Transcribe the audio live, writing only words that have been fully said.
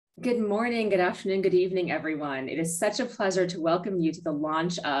Good morning, good afternoon, good evening, everyone. It is such a pleasure to welcome you to the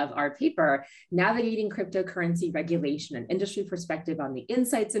launch of our paper, Navigating Cryptocurrency Regulation, an industry perspective on the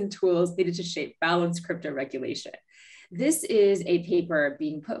insights and tools needed to shape balanced crypto regulation. This is a paper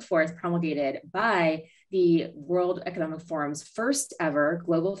being put forth, promulgated by the World Economic Forum's first ever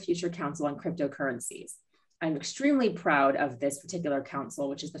Global Future Council on Cryptocurrencies. I'm extremely proud of this particular council,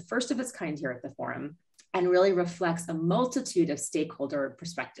 which is the first of its kind here at the forum, and really reflects a multitude of stakeholder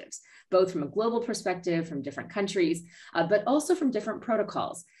perspectives, both from a global perspective, from different countries, but also from different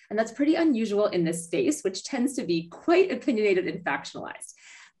protocols. And that's pretty unusual in this space, which tends to be quite opinionated and factionalized.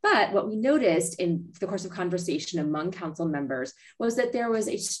 But what we noticed in the course of conversation among council members was that there was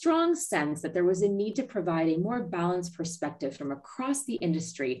a strong sense that there was a need to provide a more balanced perspective from across the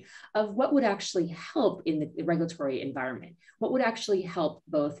industry of what would actually help in the regulatory environment, what would actually help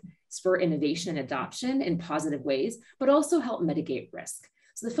both spur innovation and adoption in positive ways, but also help mitigate risk.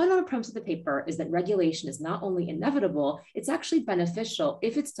 So the fundamental premise of the paper is that regulation is not only inevitable, it's actually beneficial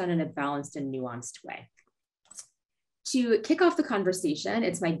if it's done in a balanced and nuanced way. To kick off the conversation,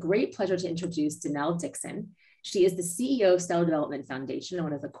 it's my great pleasure to introduce Denelle Dixon. She is the CEO of Stellar Development Foundation and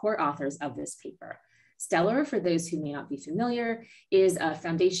one of the core authors of this paper. Stellar, for those who may not be familiar, is a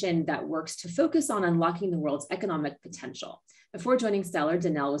foundation that works to focus on unlocking the world's economic potential. Before joining Stellar,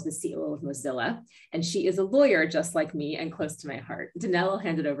 Denelle was the CEO of Mozilla, and she is a lawyer just like me and close to my heart. Denelle, I'll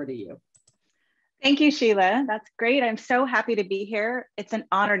hand it over to you. Thank you, Sheila. That's great. I'm so happy to be here. It's an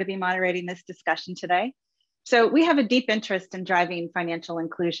honor to be moderating this discussion today. So we have a deep interest in driving financial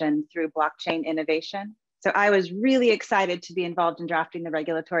inclusion through blockchain innovation. So I was really excited to be involved in drafting the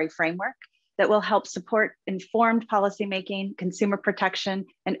regulatory framework that will help support informed policymaking, consumer protection,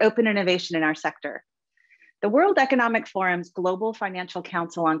 and open innovation in our sector. The World Economic Forum's Global Financial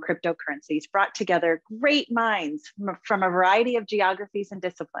Council on Cryptocurrencies brought together great minds from a variety of geographies and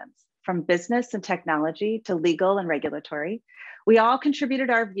disciplines, from business and technology to legal and regulatory. We all contributed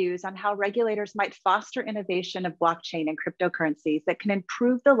our views on how regulators might foster innovation of blockchain and cryptocurrencies that can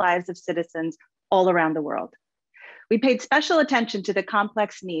improve the lives of citizens all around the world. We paid special attention to the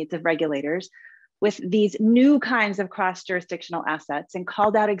complex needs of regulators with these new kinds of cross-jurisdictional assets and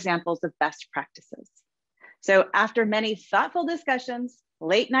called out examples of best practices. So after many thoughtful discussions,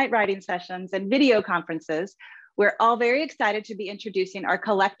 late night writing sessions, and video conferences, we're all very excited to be introducing our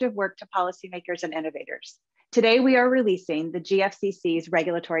collective work to policymakers and innovators. Today, we are releasing the GFCC's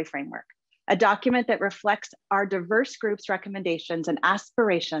regulatory framework, a document that reflects our diverse group's recommendations and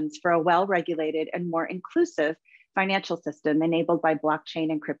aspirations for a well-regulated and more inclusive financial system enabled by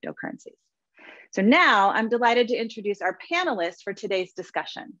blockchain and cryptocurrencies. So now I'm delighted to introduce our panelists for today's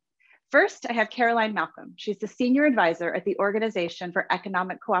discussion. First, I have Caroline Malcolm. She's the Senior Advisor at the Organization for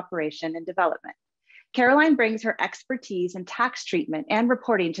Economic Cooperation and Development. Caroline brings her expertise in tax treatment and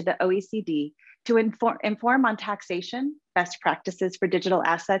reporting to the OECD to inform on taxation, best practices for digital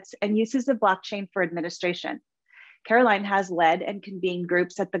assets, and uses of blockchain for administration. Caroline has led and convened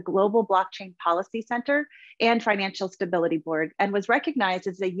groups at the Global Blockchain Policy Center and Financial Stability Board and was recognized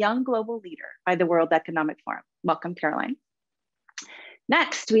as a young global leader by the World Economic Forum. Welcome, Caroline.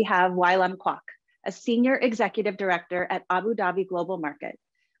 Next, we have Wai Lum Kwok, a Senior Executive Director at Abu Dhabi Global Market.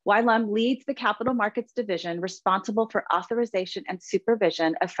 Wai Lum leads the Capital Markets Division responsible for authorization and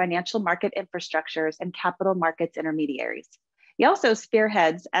supervision of financial market infrastructures and capital markets intermediaries. He also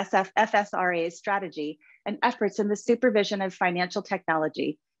spearheads FSRA's strategy and efforts in the supervision of financial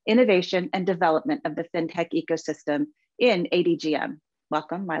technology, innovation, and development of the fintech ecosystem in ADGM.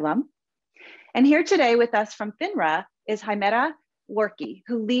 Welcome, Wai Lum. And here today with us from FINRA is Haimera Workie,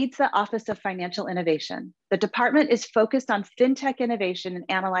 who leads the Office of Financial Innovation. The department is focused on fintech innovation and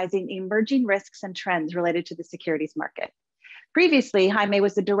analyzing emerging risks and trends related to the securities market. Previously, Jaime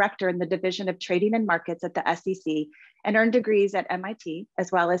was the director in the Division of Trading and Markets at the SEC and earned degrees at MIT,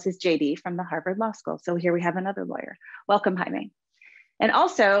 as well as his JD from the Harvard Law School. So here we have another lawyer. Welcome, Jaime. And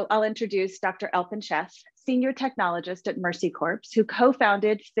also, I'll introduce Dr. Alpen Sheth, Senior Technologist at Mercy Corps, who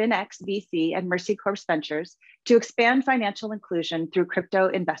co-founded FinX VC and Mercy Corps Ventures to expand financial inclusion through crypto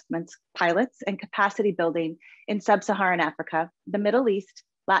investments, pilots, and capacity building in sub-Saharan Africa, the Middle East,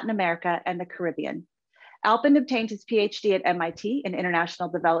 Latin America, and the Caribbean. Alpen obtained his PhD at MIT in International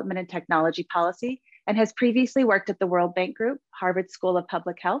Development and Technology Policy and has previously worked at the World Bank Group, Harvard School of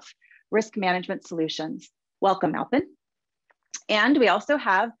Public Health, Risk Management Solutions. Welcome, Alpen. And we also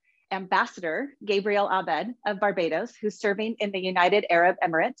have Ambassador Gabriel Abed of Barbados, who's serving in the United Arab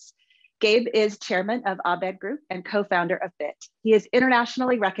Emirates. Gabe is chairman of Abed Group and co-founder of BIT. He is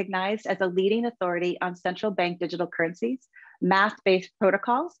internationally recognized as a leading authority on central bank digital currencies, math-based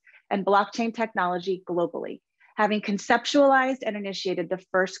protocols, and blockchain technology globally. having conceptualized and initiated the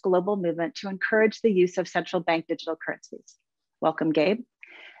first global movement to encourage the use of central bank digital currencies. Welcome, Gabe.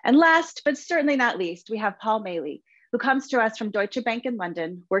 And last, but certainly not least, we have Paul Maley, who comes to us from Deutsche Bank in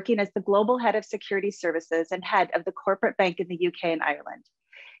London, working as the Global Head of Security Services and Head of the Corporate Bank in the UK and Ireland.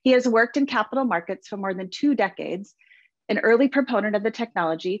 He has worked in capital markets for more than 2 decades. An early proponent of the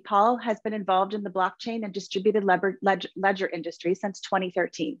technology, Paul has been involved in the blockchain and distributed ledger industry since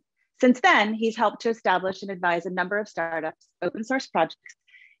 2013. Since then, he's helped to establish and advise a number of startups, open source projects,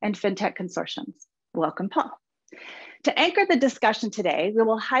 and fintech consortiums. Welcome, Paul. To anchor the discussion today, we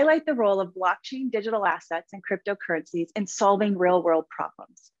will highlight the role of blockchain digital assets and cryptocurrencies in solving real-world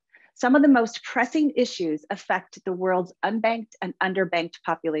problems. Some of the most pressing issues affect the world's unbanked and underbanked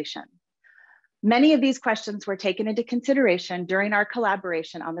population. Many of these questions were taken into consideration during our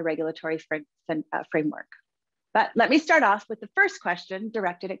collaboration on the regulatory framework. But let me start off with the first question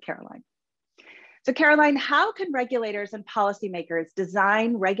directed at Caroline. So Caroline, how can regulators and policymakers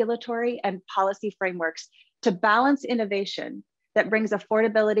design regulatory and policy frameworks to balance innovation that brings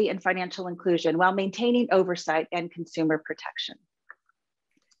affordability and financial inclusion while maintaining oversight and consumer protection?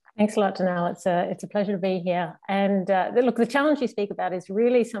 Thanks a lot, Denelle. It's a pleasure to be here. And look, the challenge you speak about is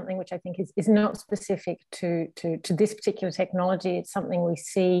really something which I think is not specific to this particular technology. It's something we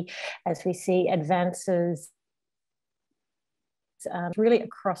see as we see advances really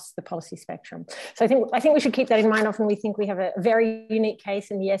across the policy spectrum. So I think we should keep that in mind. Often we think we have a very unique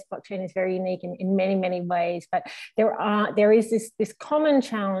case, and yes, blockchain is very unique in many, many ways, but there is this common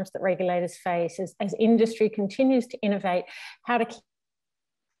challenge that regulators face as industry continues to innovate, how to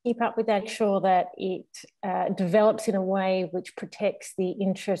keep up with that, ensure that it develops in a way which protects the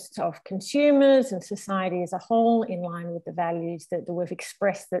interests of consumers and society as a whole, in line with the values that we've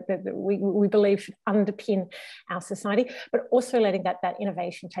expressed that we believe should underpin our society, but also letting that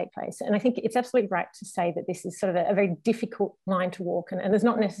innovation take place. And I think it's absolutely right to say that this is sort of a very difficult line to walk, and there's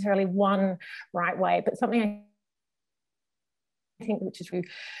not necessarily one right way, but something I think which is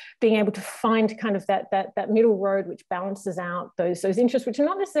being able to find kind of that middle road which balances out those interests, which are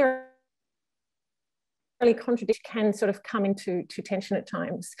not necessarily contradiction, can sort of come into tension at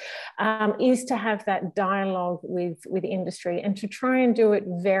times, is to have that dialogue with industry and to try and do it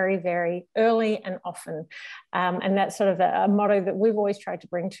very, very early and often. And that's sort of a motto that we've always tried to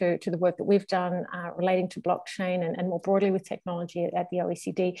bring to the work that we've done relating to blockchain and more broadly with technology at the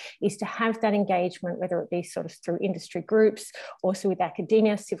OECD, is to have that engagement, whether it be sort of through industry groups, also with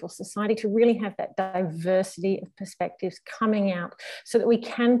academia, civil society, to really have that diversity of perspectives coming out so that we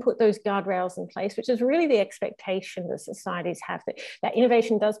can put those guardrails in place, which is really the expectation that societies have, that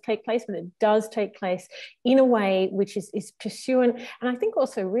innovation does take place, but it does take place in a way which is pursuant, and I think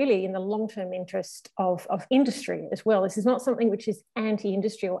also really in the long-term interest of industry as well. This is not something which is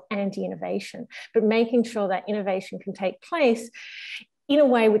anti-industry or anti-innovation, but making sure that innovation can take place in a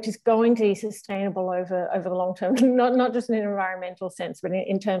way which is going to be sustainable over the long term, not just in an environmental sense, but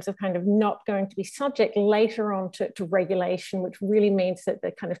in terms of kind of not going to be subject later on to regulation, which really means that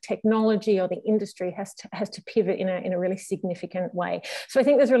the kind of technology or the industry has to pivot in a really significant way. So I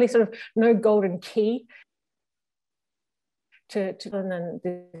think there's really sort of no golden key to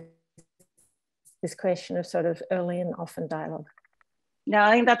this question of sort of early and often dialogue. No,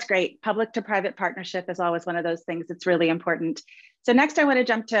 I think that's great. Public to private partnership is always one of those things that's really important. So next I want to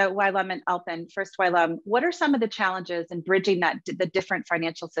jump to Wai Lum and Alpen. First, Wai Lum, what are some of the challenges in bridging the different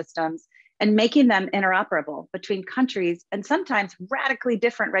financial systems and making them interoperable between countries and sometimes radically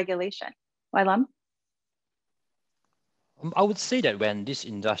different regulation? Wai Lum? I would say that when this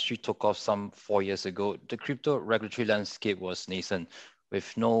industry took off some 4 years ago, the crypto regulatory landscape was nascent,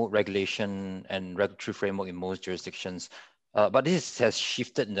 with no regulation and regulatory framework in most jurisdictions. But this has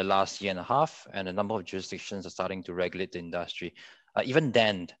shifted in the last year and a half, and a number of jurisdictions are starting to regulate the industry. Even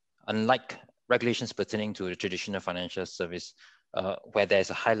then, unlike regulations pertaining to the traditional financial service, where there's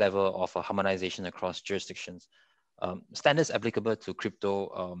a high level of harmonization across jurisdictions, standards applicable to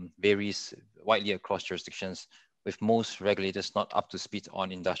crypto varies widely across jurisdictions, with most regulators not up to speed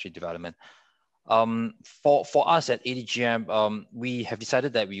on industry development. For us at ADGM, we have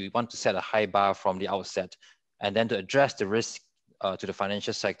decided that we want to set a high bar from the outset, and then to address the risk to the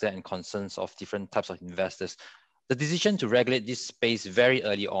financial sector and concerns of different types of investors. The decision to regulate this space very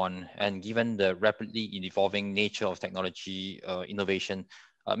early on, and given the rapidly evolving nature of technology innovation,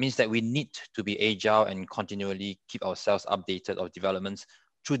 means that we need to be agile and continually keep ourselves updated of developments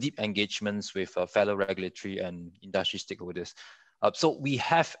through deep engagements with fellow regulatory and industry stakeholders. So we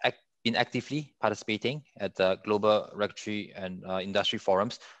have been actively participating at the global regulatory and industry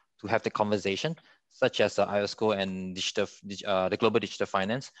forums to have the conversation, such as the IOSCO and the Global Digital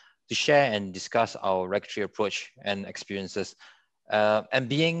Finance, to share and discuss our regulatory approach and experiences. And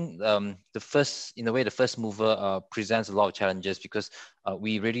being the first, in a way, the first mover presents a lot of challenges because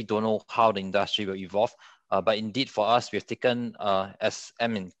we really don't know how the industry will evolve. But indeed, for us, we've taken,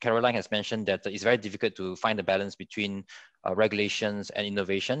 Caroline has mentioned that it's very difficult to find a balance between regulations and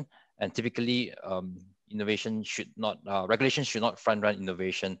innovation. And typically, regulation should not front-run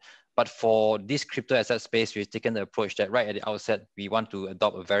innovation. But for this crypto asset space, we've taken the approach that right at the outset, we want to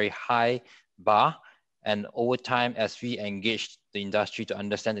adopt a very high bar. And over time, as we engage the industry to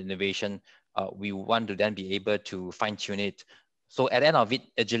understand the innovation, we want to then be able to fine-tune it. So at the end of it,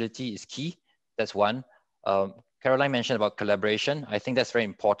 agility is key. That's one. Caroline mentioned about collaboration. I think that's very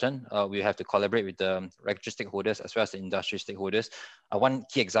important. We have to collaborate with the regulatory stakeholders as well as the industry stakeholders. One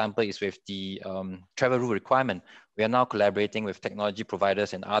key example is with the travel rule requirement. We are now collaborating with technology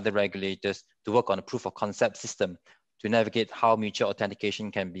providers and other regulators to work on a proof of concept system to navigate how mutual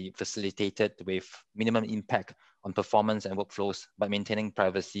authentication can be facilitated with minimum impact on performance and workflows, but maintaining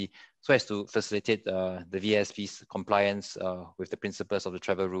privacy so as to facilitate the VSP's compliance with the principles of the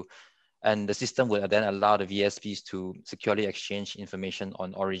travel rule. And the system will then allow the VSPs to securely exchange information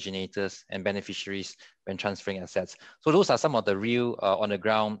on originators and beneficiaries when transferring assets. So those are some of the real on the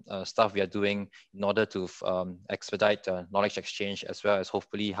ground stuff we are doing in order to expedite knowledge exchange as well as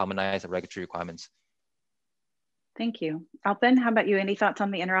hopefully harmonize the regulatory requirements. Thank you. Alpen, how about you? Any thoughts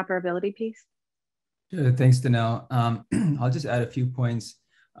on the interoperability piece? Sure, thanks, Denelle. I'll just add a few points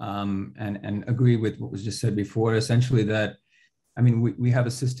and agree with what was just said before. Essentially that, I mean, we have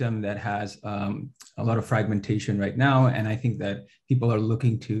a system that has a lot of fragmentation right now. And I think that people are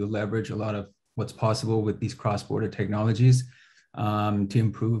looking to leverage a lot of what's possible with these cross-border technologies to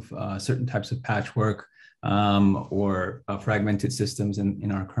improve certain types of patchwork or fragmented systems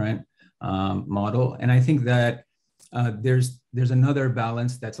in our current model. And I think that there's another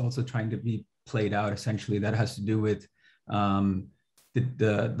balance that's also trying to be played out, essentially, that has to do with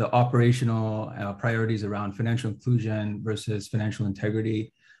the operational priorities around financial inclusion versus financial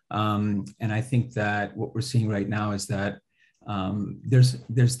integrity. And I think that what we're seeing right now is that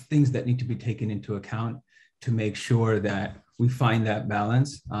there's things that need to be taken into account to make sure that we find that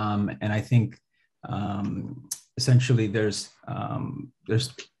balance. And I think essentially there's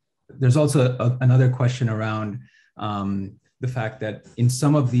also another question around the fact that in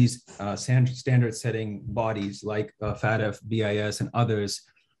some of these standard setting bodies like FATF, BIS, and others,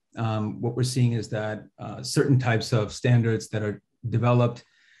 what we're seeing is that certain types of standards that are developed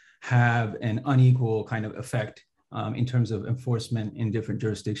have an unequal kind of effect in terms of enforcement in different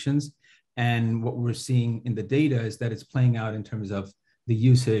jurisdictions. And what we're seeing in the data is that it's playing out in terms of the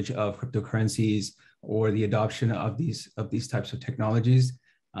usage of cryptocurrencies or the adoption of these types of technologies.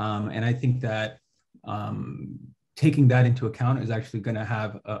 And I think that taking that into account is actually going to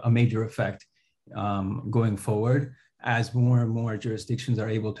have a major effect going forward as more and more jurisdictions are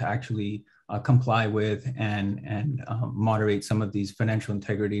able to actually comply with and moderate some of these financial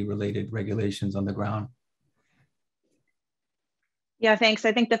integrity related regulations on the ground. Yeah, thanks.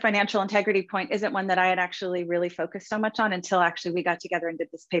 I think the financial integrity point isn't one that I had actually really focused so much on until actually we got together and did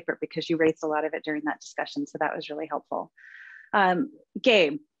this paper, because you raised a lot of it during that discussion. So that was really helpful.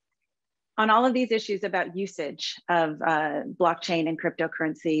 Gabe, on all of these issues about usage of blockchain and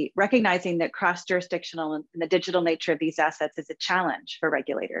cryptocurrency, recognizing that cross-jurisdictional and the digital nature of these assets is a challenge for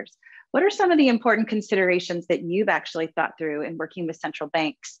regulators, what are some of the important considerations that you've actually thought through in working with central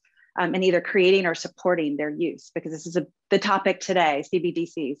banks and either creating or supporting their use? Because this is the topic today,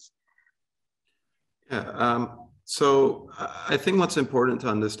 CBDCs. Yeah, so I think what's important to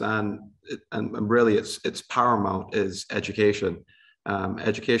understand, and really it's paramount, is education.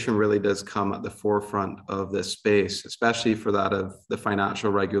 Education really does come at the forefront of this space, especially for that of the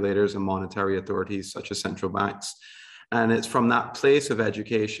financial regulators and monetary authorities such as central banks. And it's from that place of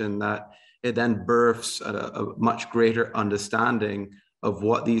education that it then births a much greater understanding of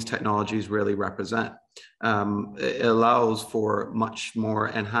what these technologies really represent. It allows for much more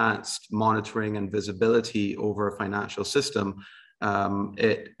enhanced monitoring and visibility over a financial system.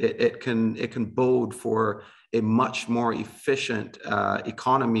 It can bode for a much more efficient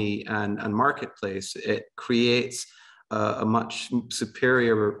economy and marketplace. It creates a much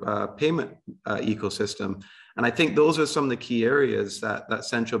superior payment ecosystem. And I think those are some of the key areas that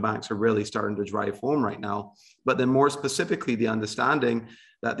central banks are really starting to drive home right now. But then more specifically, the understanding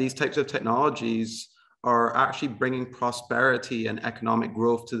that these types of technologies are actually bringing prosperity and economic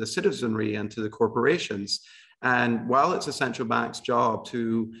growth to the citizenry and to the corporations. And while it's a central bank's job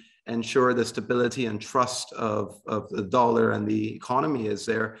to ensure the stability and trust of the dollar and the economy is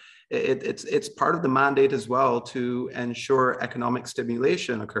there. It's part of the mandate as well to ensure economic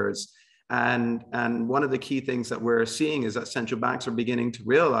stimulation occurs. And one of the key things that we're seeing is that central banks are beginning to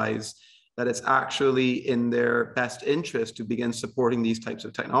realize that it's actually in their best interest to begin supporting these types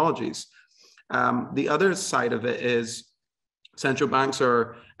of technologies. The other side of it is central banks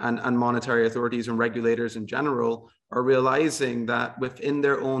and monetary authorities and regulators in general are realizing that within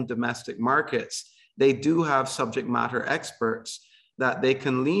their own domestic markets, they do have subject matter experts that they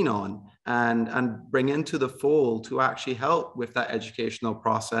can lean on and bring into the fold to actually help with that educational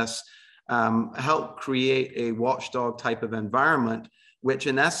process, help create a watchdog type of environment, which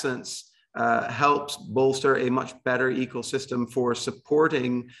in essence helps bolster a much better ecosystem for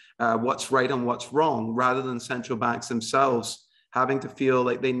supporting what's right and what's wrong, rather than central banks themselves having to feel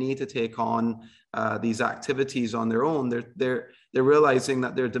like they need to take on these activities on their own. They're realizing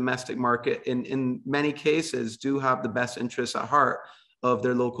that their domestic market in many cases do have the best interests at heart of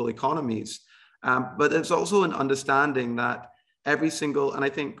their local economies. But there's also an understanding that every single, and I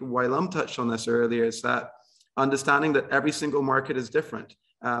think Wai Lum touched on this earlier, is that understanding that every single market is different.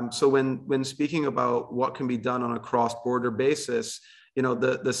 So when speaking about what can be done on a cross-border basis, you know,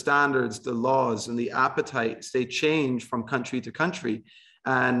 the standards, the laws, and the appetites, they change from country to country.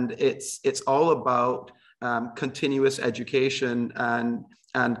 And it's all about continuous education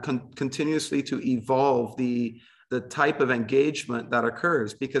and continuously to evolve the type of engagement that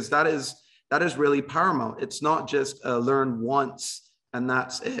occurs, because that is really paramount. It's not just learn once and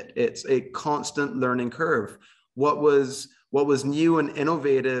that's it. It's a constant learning curve. What was new and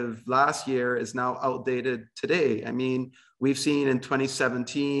innovative last year is now outdated today. I mean, we've seen in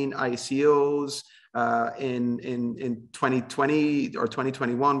 2017 ICOs, in 2020 or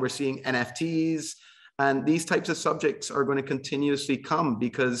 2021, we're seeing NFTs, and these types of subjects are going to continuously come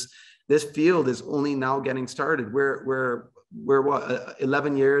because this field is only now getting started. We're what,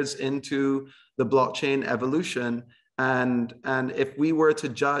 11 years into the blockchain evolution. And if we were to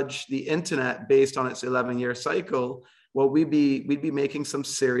judge the internet based on its 11-year cycle, well, we'd be making some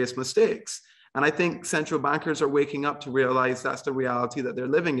serious mistakes. And I think central bankers are waking up to realize that's the reality that they're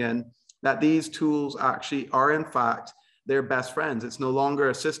living in, that these tools actually are in fact their best friends. It's no longer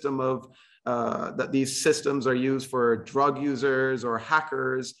a system of that these systems are used for drug users or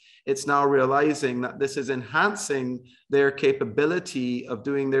hackers. It's now realizing that this is enhancing their capability of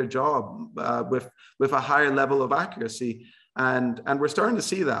doing their job with a higher level of accuracy. And we're starting to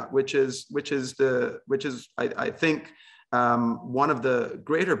see that, which is I think one of the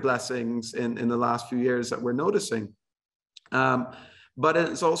greater blessings in the last few years that we're noticing. But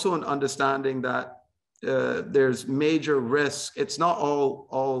it's also an understanding that there's major risk. It's not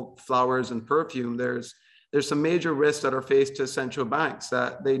all flowers and perfume. There's some major risks that are faced to central banks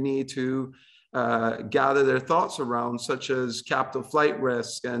that they need to gather their thoughts around, such as capital flight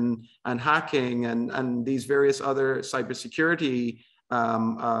risk and hacking and these various other cybersecurity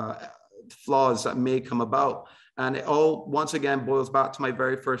flaws that may come about. And it all, once again, boils back to my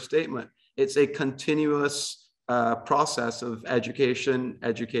very first statement. It's a continuous process of education,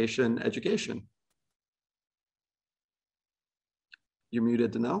 education, education. You're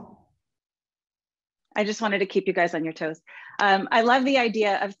muted, Denelle. I just wanted to keep you guys on your toes. I love the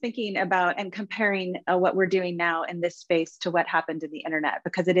idea of thinking about and comparing what we're doing now in this space to what happened in the internet,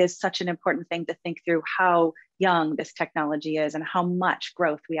 because it is such an important thing to think through how young this technology is and how much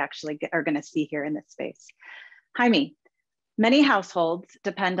growth we actually are going to see here in this space. Jaime, many households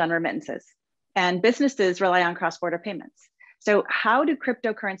depend on remittances and businesses rely on cross-border payments. So how do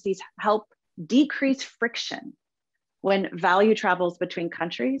cryptocurrencies help decrease friction when value travels between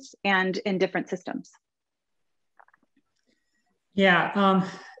countries and in different systems? Yeah,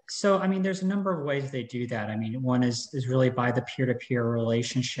 so I mean, there's a number of ways they do that. I mean, one is really by the peer-to-peer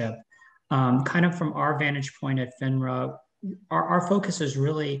relationship. Kind of from our vantage point at FINRA, our focus is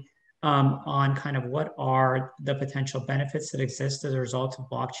really on kind of what are the potential benefits that exist as a result of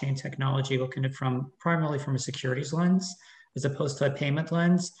blockchain technology, looking at primarily from a securities lens, as opposed to a payment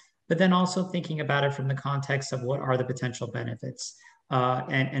lens, but then also thinking about it from the context of what are the potential benefits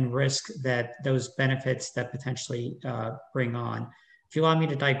and risk that those benefits that potentially bring on. If you allow me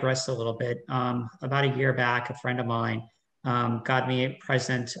to digress a little bit, about a year back, a friend of mine got me a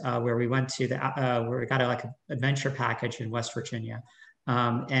present where we went to where we got like an adventure package in West Virginia.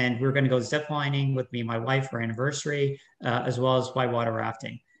 And we were going to go ziplining with me and my wife for our anniversary, as well as whitewater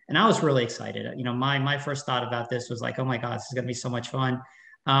rafting. And I was really excited. You know, my first thought about this was like, oh my God, this is going to be so much fun.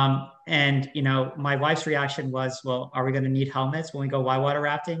 And, you know, my wife's reaction was, well, are we going to need helmets when we go whitewater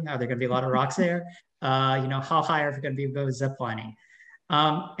rafting? Are there going to be a lot of rocks there? You know, how high are we going to be ziplining?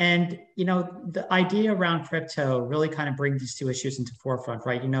 And the idea around crypto really kind of brings these two issues into forefront,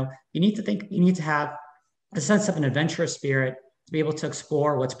 right? You need to have a sense of an adventurous spirit to be able to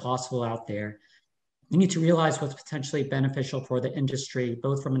explore what's possible out there. You need to realize what's potentially beneficial for the industry,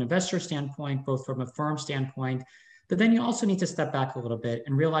 both from an investor standpoint, both from a firm standpoint. But then you also need to step back a little bit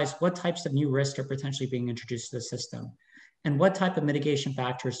and realize what types of new risks are potentially being introduced to the system, and what type of mitigation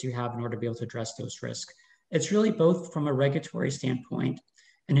factors do you have in order to be able to address those risks. It's really both from a regulatory standpoint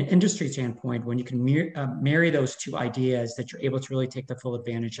and an industry standpoint, when you can marry those two ideas, that you're able to really take the full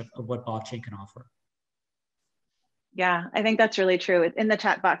advantage of what blockchain can offer. Yeah, I think that's really true. In the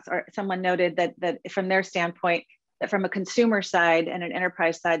chat box, someone noted that from their standpoint, that from a consumer side and an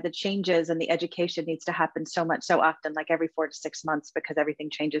enterprise side, the changes and the education needs to happen so often, like every 4 to 6 months, because everything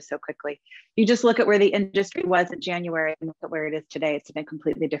changes so quickly. You just look at where the industry was in January and look at where it is today. It's in a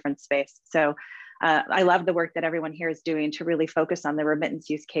completely different space. So I love the work that everyone here is doing to really focus on the remittance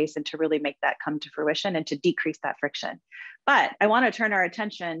use case and to really make that come to fruition and to decrease that friction. But I want to turn our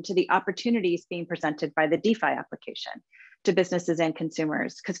attention to the opportunities being presented by the DeFi application to businesses and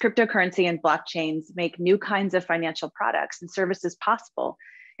consumers, because cryptocurrency and blockchains make new kinds of financial products and services possible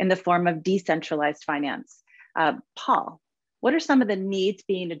in the form of decentralized finance. Paul, what are some of the needs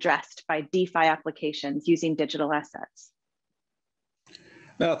being addressed by DeFi applications using digital assets?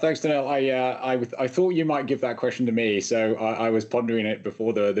 No, thanks, Denelle. I thought you might give that question to me, so I was pondering it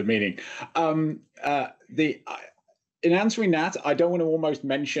before the meeting. In answering that, I don't want to almost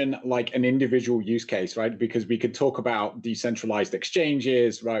mention like an individual use case, right? Because we could talk about decentralized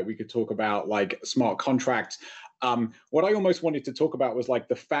exchanges, right? We could talk about like smart contracts. What I almost wanted to talk about was like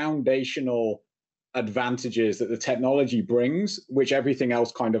the foundational advantages that the technology brings, which everything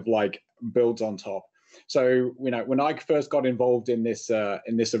else kind of like builds on top. So, when I first got involved in this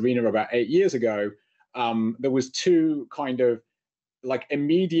arena about 8 years ago, there was two kind of like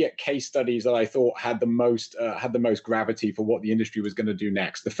immediate case studies that I thought had the most gravity for what the industry was going to do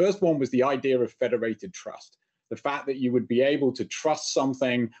next. The first one was the idea of federated trust. The fact that you would be able to trust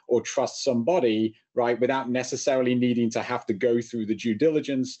something or trust somebody, right, without necessarily needing to have to go through the due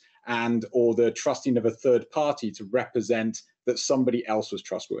diligence and or the trusting of a third party to represent that somebody else was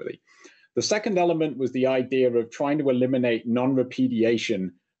trustworthy. The second element was the idea of trying to eliminate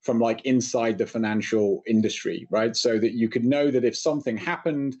non-repudiation from like inside the financial industry, right? So that you could know that if something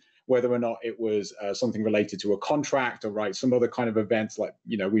happened, whether or not it was something related to a contract or right, some other kind of events like,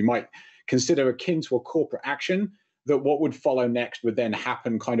 we might consider akin to a corporate action, that what would follow next would then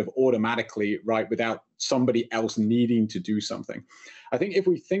happen kind of automatically, right, without somebody else needing to do something. I think if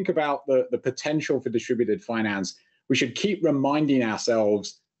we think about the potential for distributed finance, we should keep reminding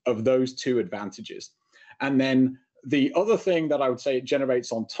ourselves of those two advantages. And then the other thing that I would say it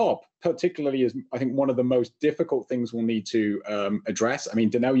generates on top, particularly, is I think one of the most difficult things we'll need to address. I mean,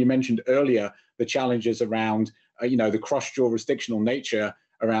 Denelle, you mentioned earlier the challenges around, the cross-jurisdictional nature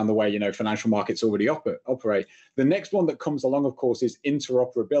around the way, financial markets already operate. The next one that comes along, of course, is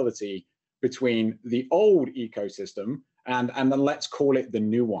interoperability between the old ecosystem and then let's call it the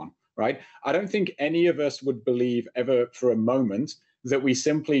new one, right? I don't think any of us would believe ever for a moment that we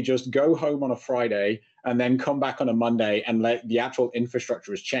simply just go home on a Friday and then come back on a Monday and let the actual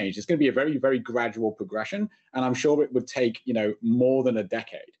infrastructure has changed. It's going to be a very, very gradual progression. And I'm sure it would take, more than a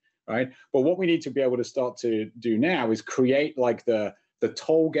decade, right? But what we need to be able to start to do now is create like the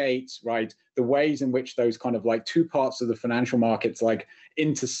toll gates, right? The ways in which those kind of like two parts of the financial markets like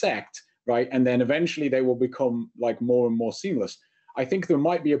intersect, right? And then eventually they will become like more and more seamless. I think there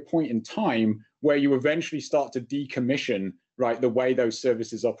might be a point in time where you eventually start to decommission, right, the way those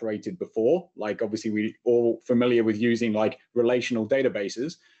services operated before. Like obviously we all familiar with using like relational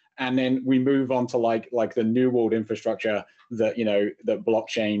databases, and then we move on to like the new world infrastructure that that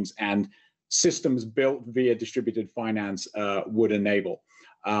blockchains and systems built via distributed finance would enable.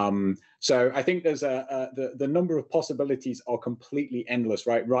 So I think there's the number of possibilities are completely endless,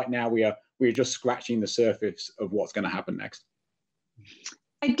 right? Right now we're just scratching the surface of what's going to happen next.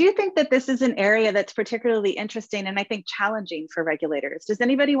 I do think that this is an area that's particularly interesting and I think challenging for regulators. Does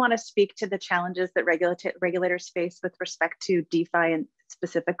anybody want to speak to the challenges that regulators face with respect to DeFi and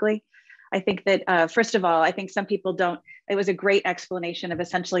specifically? I think that, first of all, I think some people don't, it was a great explanation of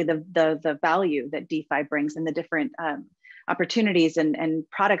essentially the value that DeFi brings and the different opportunities and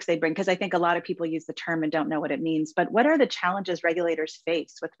products they bring, because I think a lot of people use the term and don't know what it means. But what are the challenges regulators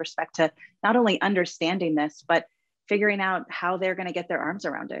face with respect to not only understanding this, but figuring out how they're going to get their arms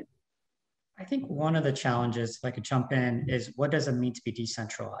around it? I think one of the challenges, if I could jump in, is what does it mean to be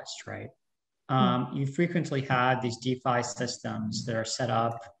decentralized, right? You frequently have these DeFi systems that are set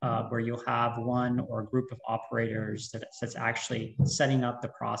up where you'll have one or a group of operators that's actually setting up the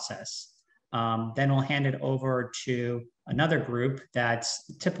process. Then we'll hand it over to another group that's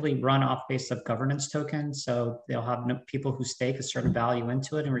typically run off base of governance tokens. So they'll have people who stake a certain value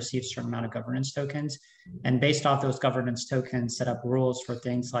into it and receive a certain amount of governance tokens. And based off those governance tokens, set up rules for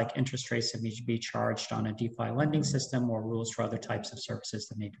things like interest rates that need to be charged on a DeFi lending system, or rules for other types of services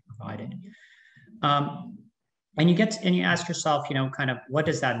that need to be provided. And you ask yourself, kind of what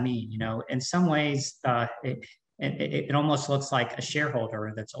does that mean? In some ways, it almost looks like a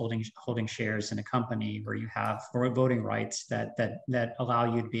shareholder that's holding shares in a company where you have voting rights that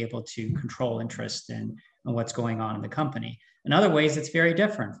allow you to be able to control interest in what's going on in the company. In other ways, it's very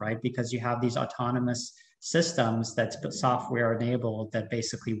different, right? Because you have these autonomous systems that's software enabled that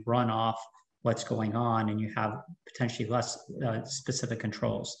basically run off what's going on, and you have potentially less specific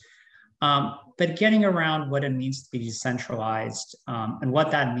controls. But getting around what it means to be decentralized and what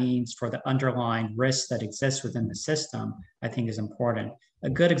that means for the underlying risks that exist within the system, I think is important.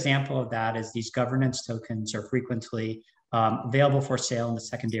 A good example of that is these governance tokens are frequently available for sale in the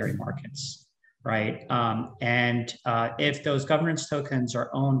secondary markets, right? If those governance tokens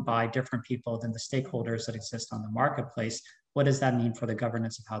are owned by different people than the stakeholders that exist on the marketplace, what does that mean for the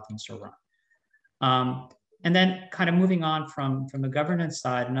governance of how things are run? And then kind of moving on from the governance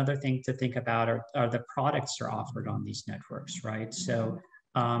side, another thing to think about are the products that are offered on these networks, right? So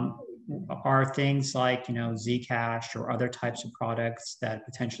are things like, Zcash or other types of products that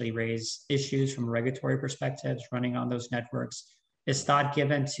potentially raise issues from a regulatory perspective running on those networks? Is thought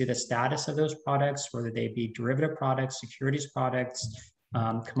given to the status of those products, whether they be derivative products, securities products,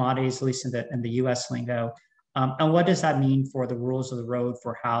 commodities, at least in the US lingo? And what does that mean for the rules of the road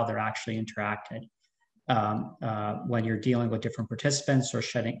for how they're actually interacted? When you're dealing with different participants or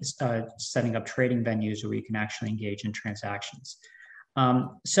setting up trading venues where you can actually engage in transactions.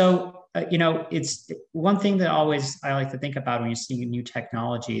 It's one thing that I like to think about when you see new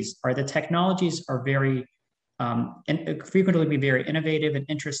technologies are the technologies are very, and frequently be very innovative and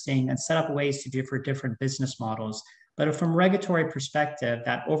interesting and set up ways to do for different business models. But from a regulatory perspective,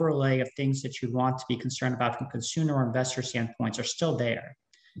 that overlay of things that you want to be concerned about from consumer or investor standpoints are still there,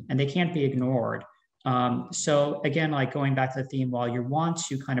 and they can't be ignored. So again, like going back to the theme, while you want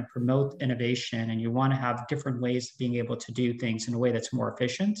to kind of promote innovation and you want to have different ways of being able to do things in a way that's more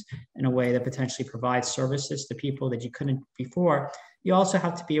efficient, in a way that potentially provides services to people that you couldn't before, you also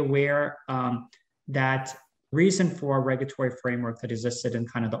have to be aware that reason for a regulatory framework that existed in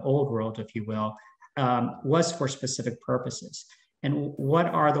kind of the old world, if you will, was for specific purposes. And what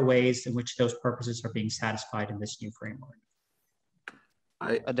are the ways in which those purposes are being satisfied in this new framework?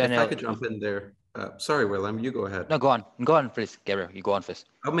 If I could jump in there. Sorry, Wai Lum, you go ahead. No, go on, please, Gabriel, you go on first.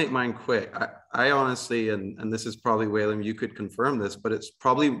 I'll make mine quick. I honestly, and this is probably, Wai Lum, you could confirm this, but it's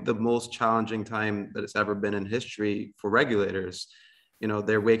probably the most challenging time that it's ever been in history for regulators.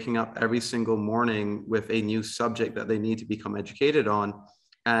 They're waking up every single morning with a new subject that they need to become educated on.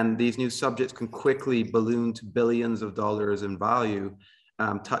 And these new subjects can quickly balloon to billions of dollars in value,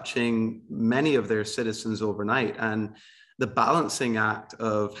 touching many of their citizens overnight. And the balancing act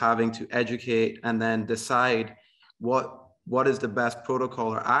of having to educate and then decide what is the best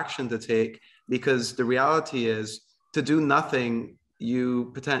protocol or action to take, because the reality is to do nothing, you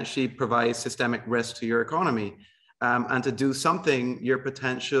potentially provide systemic risk to your economy. And to do something, you're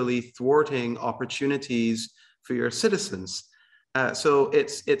potentially thwarting opportunities for your citizens. So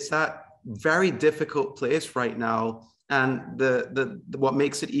it's that very difficult place right now. And what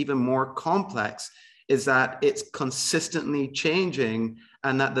makes it even more complex is that it's consistently changing,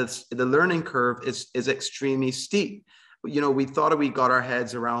 and that the learning curve is extremely steep. We thought we got our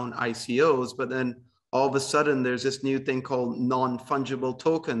heads around ICOs, but then all of a sudden there's this new thing called non-fungible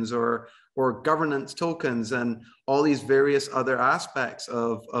tokens or governance tokens, and all these various other aspects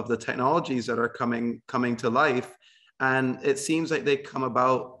of the technologies that are coming to life. And it seems like they come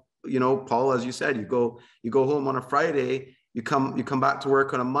about, Paul, as you said, you go home on a Friday, you come back to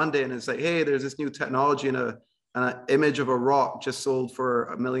work on a Monday, and it's like, hey, there's this new technology, and an image of a rock just sold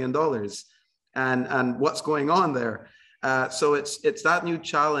for $1 million, and what's going on there? So it's that new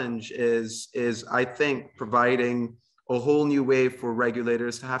challenge is I think providing a whole new way for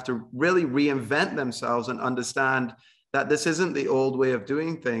regulators to have to really reinvent themselves and understand that this isn't the old way of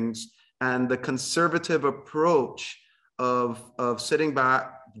doing things, and the conservative approach of sitting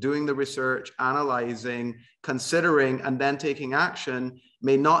back, doing the research, analyzing, considering, and then taking action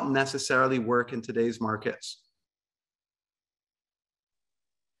may not necessarily work in today's markets.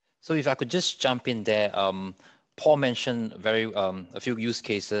 So if I could just jump in there, Paul mentioned a few use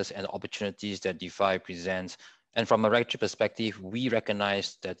cases and opportunities that DeFi presents. And from a regulatory perspective, we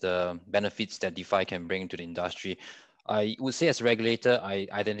recognize that the benefits that DeFi can bring to the industry. I would say as a regulator, I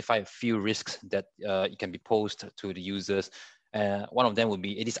identify a few risks that it can be posed to the users. One of them would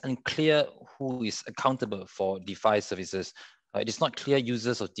be, it is unclear who is accountable for DeFi services. It is not clear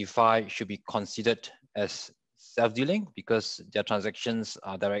users of DeFi should be considered as self-dealing because their transactions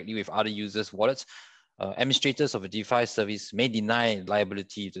are directly with other users' wallets. Administrators of a DeFi service may deny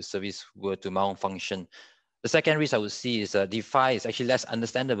liability if the service were to malfunction. The second risk I would see is DeFi is actually less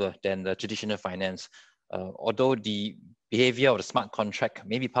understandable than the traditional finance. Although the behavior of the smart contract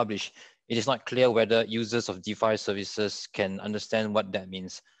may be published, it is not clear whether users of DeFi services can understand what that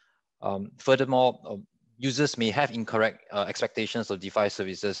means. Furthermore, users may have incorrect expectations of DeFi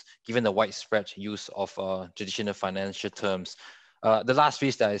services given the widespread use of traditional financial terms. The last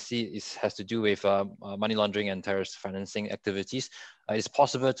risk that I see has to do with money laundering and terrorist financing activities. It's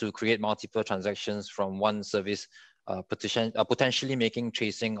possible to create multiple transactions from one service, potentially making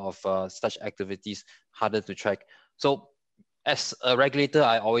tracing of such activities harder to track. So as a regulator,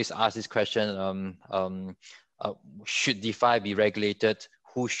 I always ask this question, should DeFi be regulated?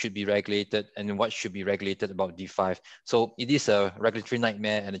 Who should be regulated? And what should be regulated about DeFi? So it is a regulatory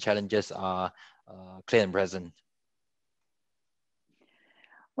nightmare and the challenges are clear and present.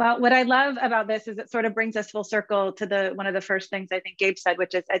 Well, what I love about this is it sort of brings us full circle to one of the first things I think Gabe said,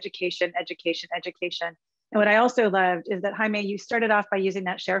 which is education, education, education. And what I also loved is that, Jaime, you started off by using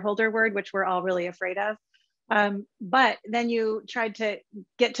that shareholder word, which we're all really afraid of. But then you tried to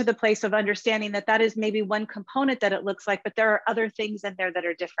get to the place of understanding that that is maybe one component that it looks like, but there are other things in there that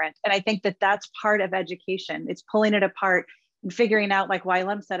are different. And I think that that's part of education. It's pulling it apart and figuring out, like Wai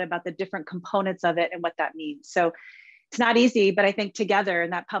Lum said, about the different components of it and what that means. So it's not easy, but I think together in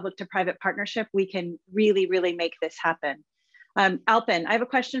that public to private partnership, we can really, really make this happen. Alpen, I have a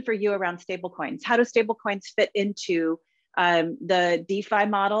question for you around stablecoins. How do stablecoins fit into the DeFi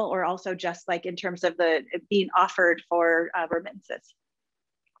model, or also just like in terms of the being offered for remittances?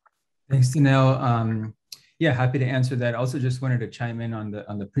 Thanks, Denelle. Yeah, happy to answer that. Also just wanted to chime in on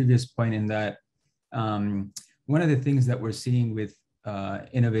the previous point in that one of the things that we're seeing with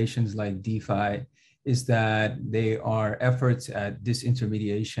innovations like DeFi is that they are efforts at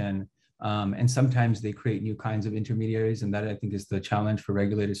disintermediation, and sometimes they create new kinds of intermediaries, and that I think is the challenge for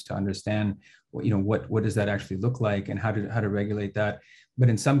regulators to understand. What does that actually look like, and how to regulate that. But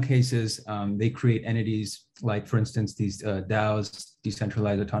in some cases, they create entities like, for instance, these DAOs,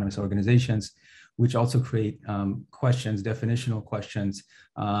 decentralized autonomous organizations, which also create questions, definitional questions.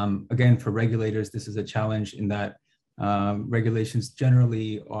 Again, for regulators, this is a challenge in that regulations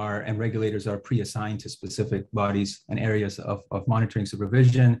generally are, and regulators are pre-assigned to specific bodies and areas of monitoring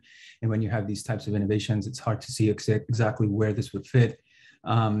supervision. And when you have these types of innovations, it's hard to see exactly where this would fit.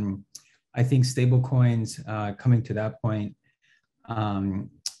 I think stablecoins, coming to that point,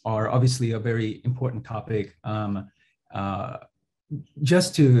 are obviously a very important topic.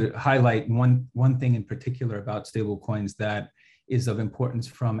 Just to highlight one thing in particular about stablecoins that is of importance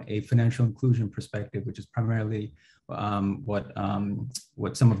from a financial inclusion perspective, which is primarily what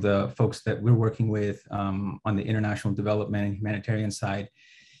some of the folks that we're working with on the international development and humanitarian side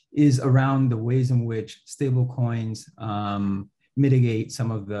is around the ways in which stablecoins mitigate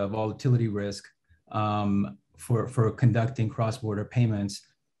some of the volatility risk for conducting cross-border payments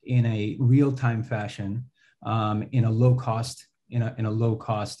in a real-time fashion, in a low cost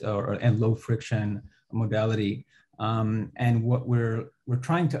and low friction modality. And what we're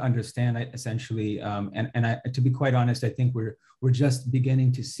trying to understand essentially, to be quite honest, I think we're just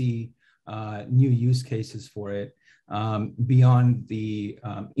beginning to see new use cases for it beyond the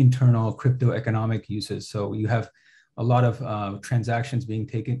internal crypto economic uses. So you have a lot of transactions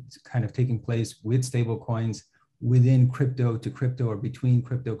taking place with stable coins within crypto to crypto or between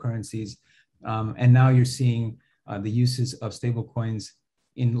cryptocurrencies. And now you're seeing the uses of stable coins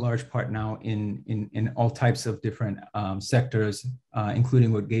in large part now in all types of different sectors,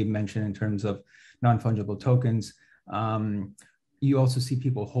 including what Gabe mentioned in terms of non-fungible tokens. You also see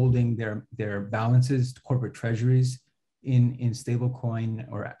people holding their balances, corporate treasuries in stablecoin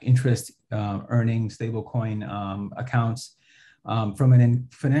or interest earning stablecoin accounts. From a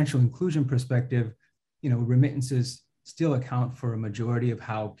financial inclusion perspective, remittances still account for a majority of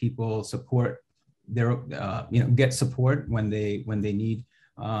how people support their, get support when they need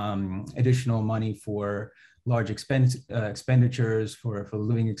additional money for large expenditures, for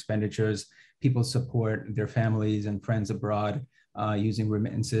living expenditures. People support their families and friends abroad using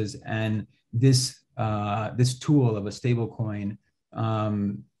remittances. And this tool of a stable coin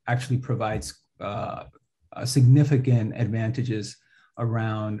actually provides significant advantages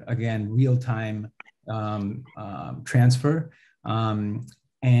around, again, real-time transfer,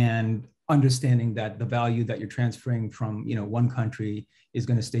 and understanding that the value that you're transferring from one country is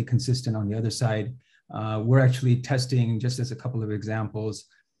going to stay consistent on the other side. We're actually testing, just as a couple of examples,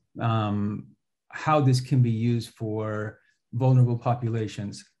 how this can be used for vulnerable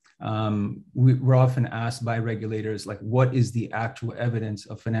populations. We're often asked by regulators, like, what is the actual evidence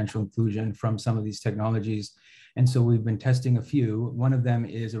of financial inclusion from some of these technologies? And so we've been testing a few. One of them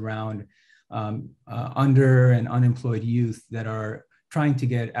is around under and unemployed youth that are trying to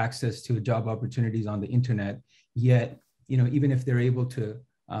get access to job opportunities on the internet, yet, even if they're able to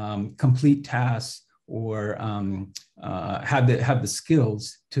complete tasks or have the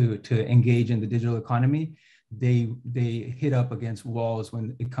skills to engage in the digital economy, they hit up against walls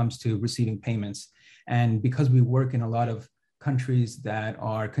when it comes to receiving payments. And because we work in a lot of countries that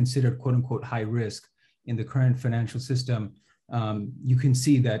are considered quote unquote high risk in the current financial system, you can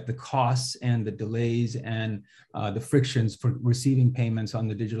see that the costs and the delays and the frictions for receiving payments on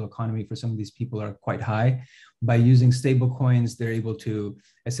the digital economy for some of these people are quite high. By using stable coins, they're able to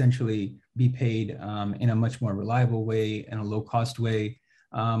essentially be paid in a much more reliable way and a low cost way.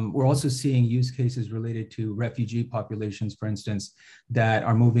 We're also seeing use cases related to refugee populations, for instance, that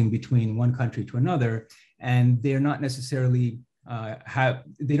are moving between one country to another, and they're not necessarily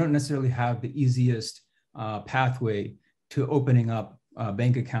they don't necessarily have the easiest pathway to opening up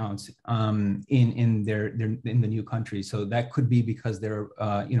bank accounts in the new country. So that could be because they're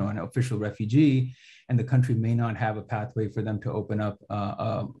an official refugee, and the country may not have a pathway for them to open up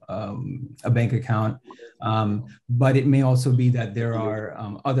a bank account. But it may also be that there are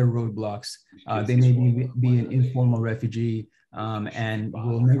other roadblocks. They may be an informal refugee and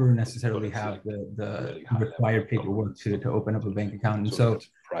will never necessarily have the required paperwork to open up a bank account. And so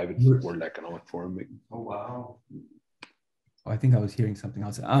private World Economic Forum meeting. Oh, wow. Oh, I think I was hearing something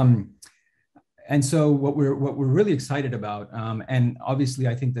else. And so what we're really excited about, and obviously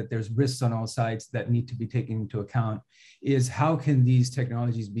I think that there's risks on all sides that need to be taken into account, is how can these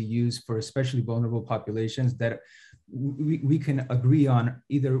technologies be used for especially vulnerable populations that we can agree on.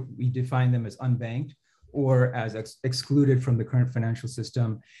 Either we define them as unbanked or as excluded from the current financial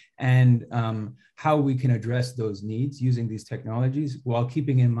system, and how we can address those needs using these technologies while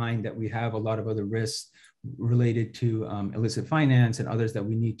keeping in mind that we have a lot of other risks related to illicit finance and others that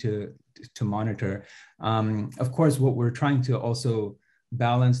we need to monitor. Of course, what we're trying to also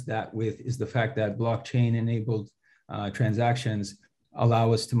balance that with is the fact that blockchain-enabled transactions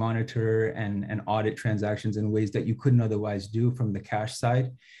allow us to monitor and audit transactions in ways that you couldn't otherwise do from the cash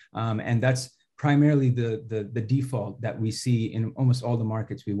side. And that's primarily the default that we see in almost all the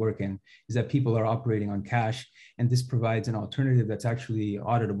markets we work in, is that people are operating on cash, and this provides an alternative that's actually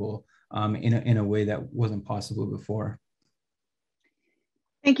auditable in a way that wasn't possible before.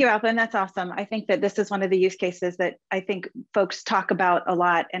 Thank you, Alpen. That's awesome. I think that this is one of the use cases that I think folks talk about a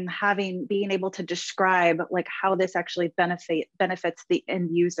lot, and being able to describe like how this actually benefits the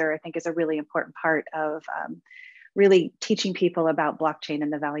end user, I think is a really important part of really teaching people about blockchain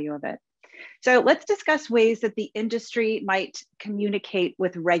and the value of it. So let's discuss ways that the industry might communicate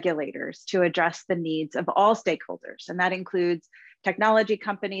with regulators to address the needs of all stakeholders. And that includes technology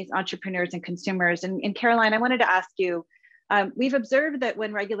companies, entrepreneurs, and consumers. And Caroline, I wanted to ask you, we've observed that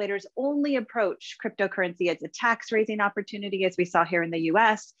when regulators only approach cryptocurrency as a tax raising opportunity, as we saw here in the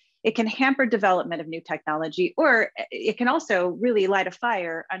US, it can hamper development of new technology, or it can also really light a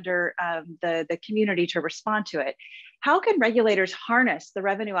fire under the community to respond to it. How can regulators harness the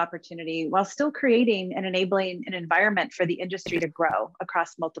revenue opportunity while still creating and enabling an environment for the industry to grow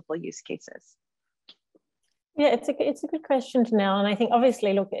across multiple use cases? Yeah, it's a good question, Denelle. And I think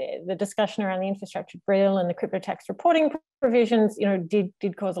obviously, look, the discussion around the infrastructure bill and the crypto tax reporting provisions,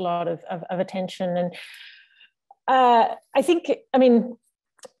 did cause a lot of attention. And I think,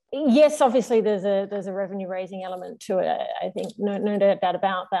 yes, obviously there's a revenue raising element to it. I think no doubt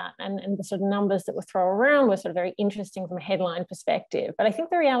about that. And the sort of numbers that were thrown around were sort of very interesting from a headline perspective. But I think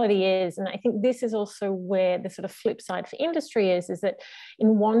the reality is, and I think this is also where the sort of flip side for industry is that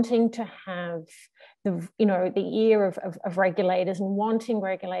in wanting to have the ear of regulators and wanting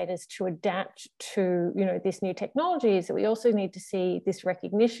regulators to adapt to this new technology, is that we also need to see this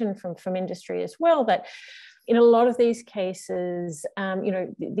recognition from industry as well, that in a lot of these cases,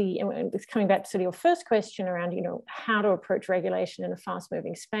 it's coming back to sort of your first question around, how to approach regulation in a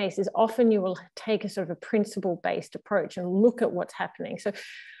fast-moving space, is often you will take a sort of a principle-based approach and look at what's happening. So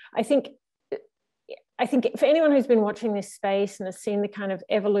I think I think for anyone who's been watching this space and has seen the kind of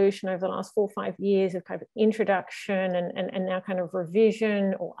evolution over the last 4 or 5 years of kind of introduction and now kind of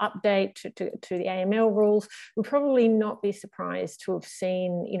revision or update to the AML rules, would probably not be surprised to have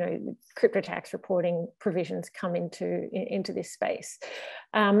seen, you know, crypto tax reporting provisions come into this space.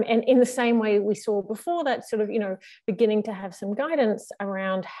 And in the same way we saw before that, sort of, you know, beginning to have some guidance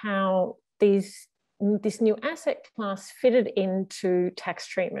around how this new asset class fitted into tax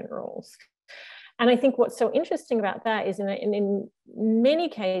treatment rules. And I think what's so interesting about that is in many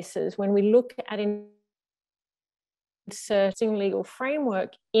cases, when we look at inserting legal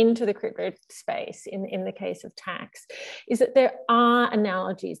framework into the crypto space in the case of tax, is that there are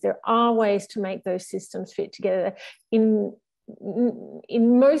analogies, there are ways to make those systems fit together. In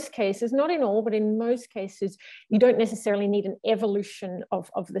most cases, not in all, but in most cases, you don't necessarily need an evolution of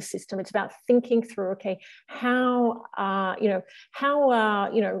the system. It's about thinking through, okay, how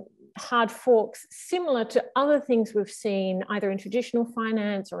hard forks similar to other things we've seen either in traditional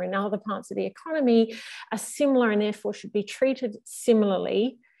finance or in other parts of the economy are similar and therefore should be treated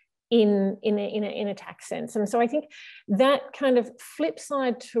similarly in a tax sense. And so I think that kind of flip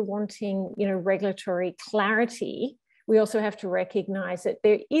side to wanting, you know, regulatory clarity, we also have to recognize that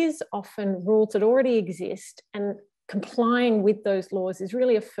there is often rules that already exist, and complying with those laws is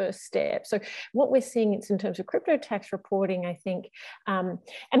really a first step. So what we're seeing in terms of crypto tax reporting, I think, and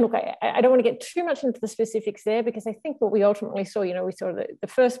look, I don't want to get too much into the specifics there, because I think what we ultimately saw, you know, we saw the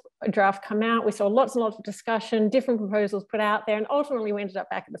first draft come out, we saw lots and lots of discussion, different proposals put out there, and ultimately we ended up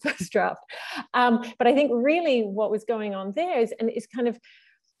back at the first draft. But I think really what was going on there is kind of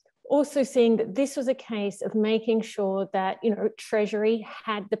also seeing that this was a case of making sure that, you know, Treasury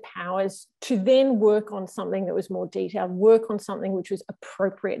had the powers to then work on something that was more detailed, work on something which was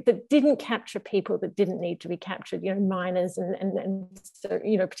appropriate, that didn't capture people that didn't need to be captured, you know, minors and so,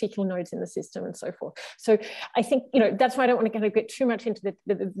 you know, particular nodes in the system and so forth. So I think, you know, that's why I don't want to kind of get too much into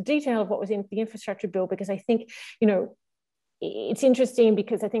the detail of what was in the infrastructure bill, because I think, you know, it's interesting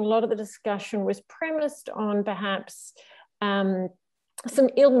because I think a lot of the discussion was premised on perhaps some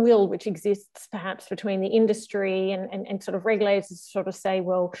ill will which exists perhaps between the industry and sort of regulators sort of say,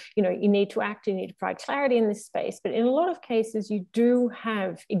 well, you know, you need to act, you need to provide clarity in this space. But in a lot of cases, you do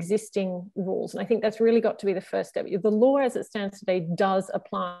have existing rules. And I think that's really got to be the first step. The law as it stands today does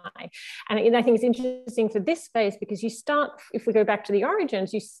apply. And I think it's interesting for this space because you start, if we go back to the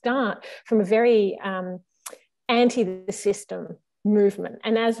origins, you start from a very anti the system movement.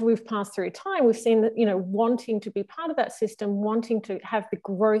 And as we've passed through time, we've seen that, you know, wanting to be part of that system, wanting to have the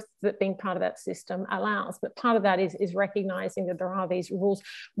growth that being part of that system allows. But part of that is recognizing that there are these rules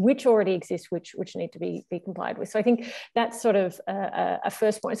which already exist, which need to be complied with. So I think that's sort of a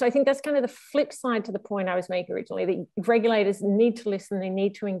first point. So I think that's kind of the flip side to the point I was making originally, that regulators need to listen, they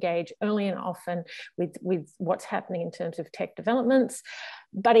need to engage early and often with what's happening in terms of tech developments.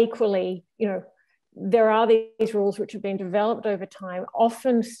 But equally, you know, there are these rules which have been developed over time,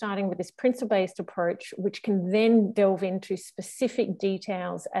 often starting with this principle-based approach, which can then delve into specific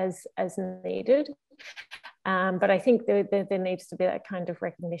details as needed. But I think there needs to be that kind of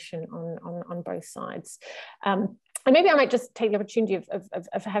recognition on both sides. And maybe I might just take the opportunity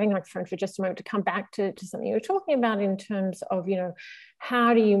of having a microphone for just a moment to come back to something you were talking about in terms of, you know,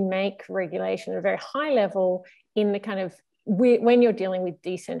 how do you make regulation at a very high level in the kind of when you're dealing with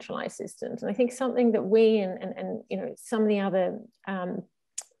decentralized systems. And I think something that we and you know, some of the other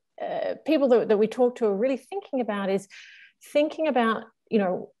people that we talk to are really thinking about is thinking about, you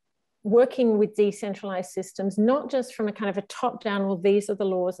know, working with decentralized systems, not just from a kind of a top-down, well, these are the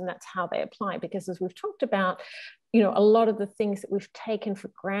laws and that's how they apply. Because as we've talked about, you know, a lot of the things that we've taken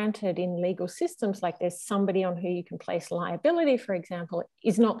for granted in legal systems, like there's somebody on who you can place liability, for example,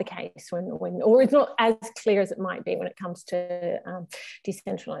 is not the case or it's not as clear as it might be when it comes to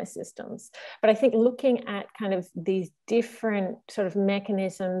decentralized systems. But I think looking at kind of these different sort of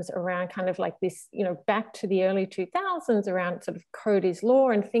mechanisms around kind of like this, you know, back to the early 2000s around sort of code is law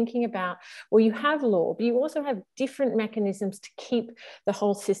and thinking about, well, you have law, but you also have different mechanisms to keep the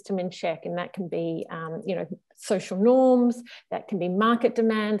whole system in check. And that can be, you know, social norms, that can be market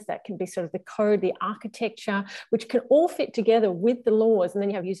demands, that can be sort of the code, the architecture, which can all fit together with the laws. And then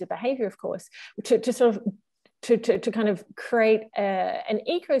you have user behavior, of course, to sort of to kind of create an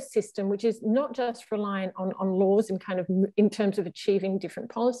ecosystem which is not just reliant on laws and kind of in terms of achieving different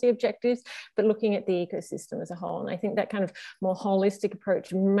policy objectives, but looking at the ecosystem as a whole. And I think that kind of more holistic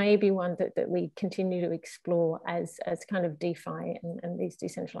approach may be one that we continue to explore as kind of DeFi and these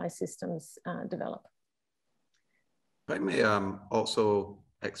decentralized systems develop. If I may also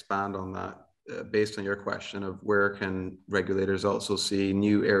expand on that based on your question of where can regulators also see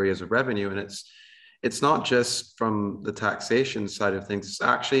new areas of revenue, and it's not just from the taxation side of things, it's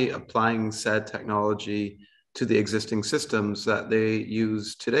actually applying said technology to the existing systems that they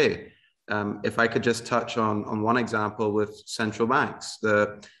use today. If I could just touch on one example with central banks,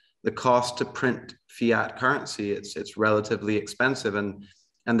 the cost to print fiat currency, it's relatively expensive, and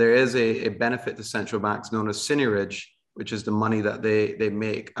there is a benefit to central banks known as seigniorage, which is the money that they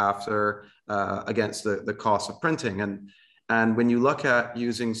make after against the cost of printing. And when you look at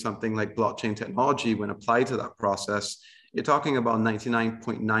using something like blockchain technology, when applied to that process, you're talking about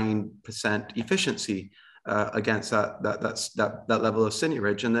 99.9% efficiency against that level of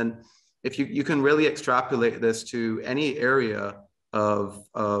seigniorage. And then if you can really extrapolate this to any area of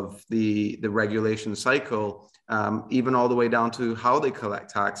the regulation cycle, even all the way down to how they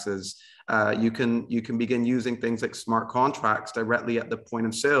collect taxes, you can begin using things like smart contracts directly at the point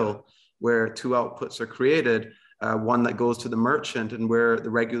of sale, where two outputs are created, one that goes to the merchant and where the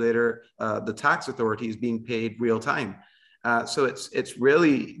regulator, the tax authority, is being paid real time. So it's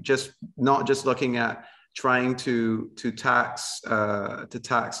really just not just looking at trying to tax the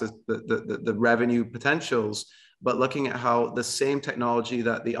revenue potentials, but looking at how the same technology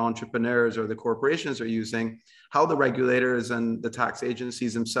that the entrepreneurs or the corporations are using, how the regulators and the tax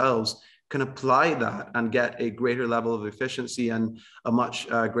agencies themselves can apply that and get a greater level of efficiency and a much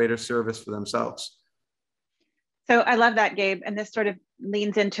greater service for themselves. So I love that, Gabe. And this sort of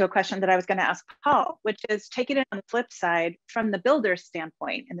leans into a question that I was going to ask Paul, which is taking it on the flip side from the builder's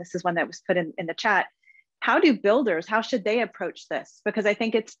standpoint. And this is one that was put in the chat. How do builders, how should they approach this? Because I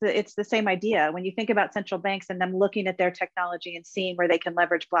think it's the same idea. When you think about central banks and them looking at their technology and seeing where they can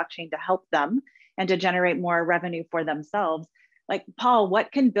leverage blockchain to help them and to generate more revenue for themselves. Like, Paul,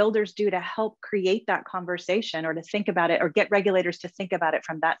 what can builders do to help create that conversation, or to think about it, or get regulators to think about it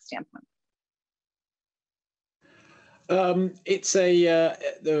from that standpoint? I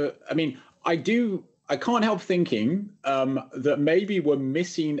can't help thinking that maybe we're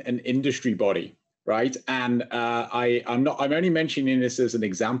missing an industry body, right? And I'm only mentioning this as an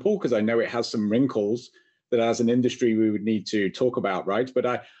example because I know it has some wrinkles that as an industry we would need to talk about, right?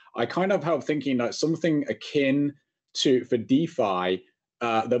 But I kind of help thinking like something akin to, for DeFi,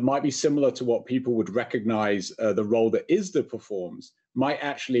 that might be similar to what people would recognize the role that ISDA performs, might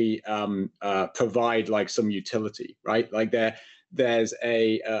actually provide like some utility, right? Like there's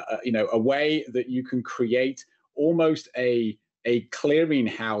a way that you can create almost a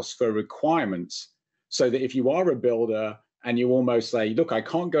clearinghouse for requirements, so that if you are a builder and you almost say, look, I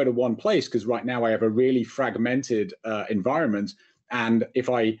can't go to one place because right now I have a really fragmented environment, and if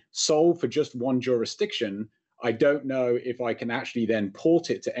I solve for just one jurisdiction, I don't know if I can actually then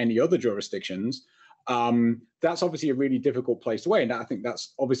port it to any other jurisdictions. That's obviously a really difficult place to weigh. And I think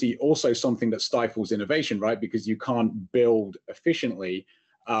that's obviously also something that stifles innovation, right? Because you can't build efficiently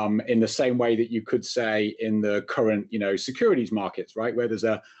in the same way that you could say in the current, securities markets, right? Where there's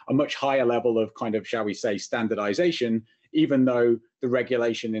a much higher level of kind of, shall we say, standardization, even though the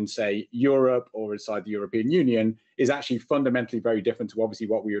regulation in, say, Europe or inside the European Union is actually fundamentally very different to obviously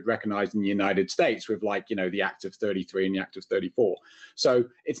what we would recognize in the United States with, like, the Act of 33 and the Act of 34. So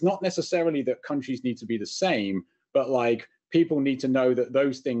it's not necessarily that countries need to be the same, but like people need to know that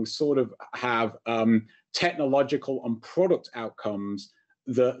those things sort of have technological and product outcomes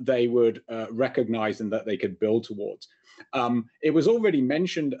that they would recognize and that they could build towards. It was already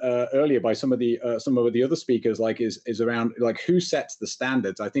mentioned earlier by some of the other speakers, like is around like who sets the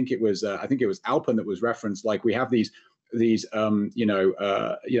standards. I think it was Alpen that was referenced. Like we have these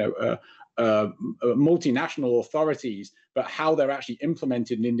multinational authorities, but how they're actually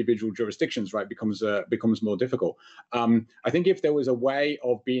implemented in individual jurisdictions, right, becomes more difficult. I think if there was a way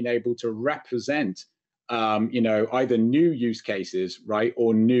of being able to represent either new use cases, right,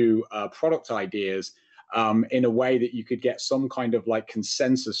 or new product ideas in a way that you could get some kind of like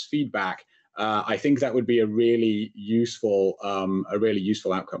consensus feedback, I think that would be a really useful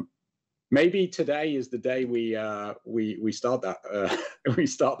outcome. Maybe today is the day we start that we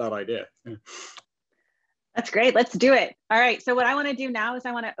start that idea. That's great. Let's do it. All right. So what I want to do now is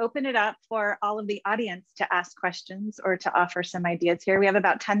I want to open it up for all of the audience to ask questions or to offer some ideas here. We have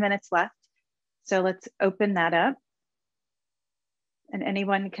about 10 minutes left. So let's open that up. And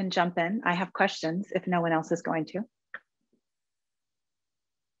anyone can jump in. I have questions if no one else is going to.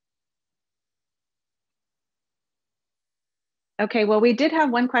 Okay, well, we did have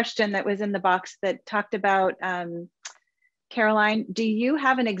one question that was in the box that talked about, Caroline, do you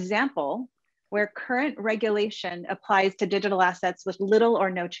have an example where current regulation applies to digital assets with little or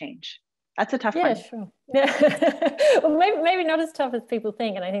no change? That's a tough one. Yeah, sure. Well, maybe not as tough as people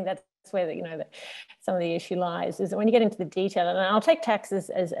think. And I think that's where some of the issue lies, is that when you get into the detail, and I'll take taxes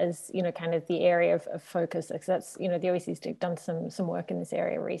as kind of the area of focus, because that's, the OECD's done some work in this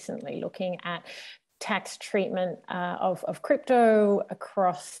area recently, looking at tax treatment of crypto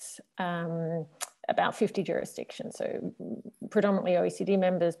across about 50 jurisdictions, so predominantly OECD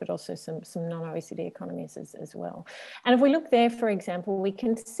members, but also some non-OECD economies as well. And if we look there, for example, we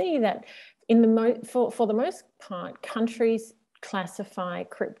can see that for the most part, countries classify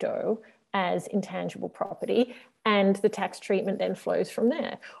crypto as intangible property, and the tax treatment then flows from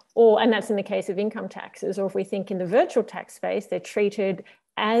there. And that's in the case of income taxes, or if we think in the virtual tax space, they're treated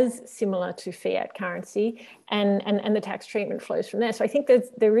as similar to fiat currency, and the tax treatment flows from there. So I think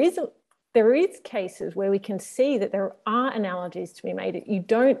there is cases where we can see that there are analogies to be made.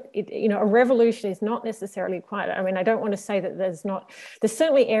 A revolution is not necessarily quite, I don't want to say that there's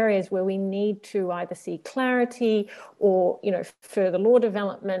certainly areas where we need to either see clarity or, further law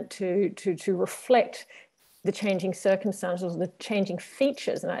development to reflect the changing circumstances, the changing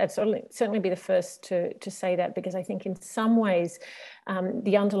features. And I'd certainly be the first to say that, because I think in some ways,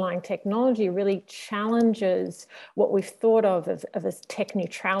 the underlying technology really challenges what we've thought of as tech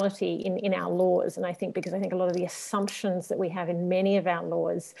neutrality in our laws. And I think a lot of the assumptions that we have in many of our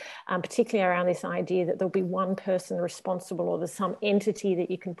laws, particularly around this idea that there'll be one person responsible, or there's some entity that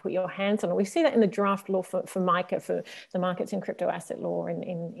you can put your hands on. And we see that in the draft law for MiCA, for the markets and crypto asset law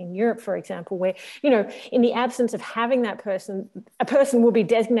in Europe, for example, where, in the absence of having that person, a person will be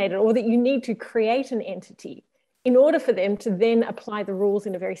designated, or that you need to create an entity in order for them to then apply the rules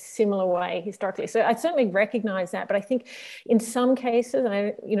in a very similar way historically. So I certainly recognize that, but I think in some cases,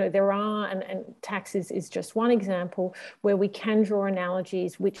 there are, and tax is just one example, where we can draw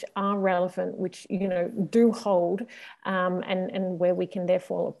analogies which are relevant, which, do hold, and where we can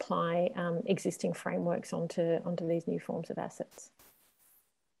therefore apply existing frameworks onto these new forms of assets.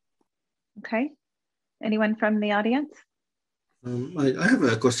 Okay, anyone from the audience? I have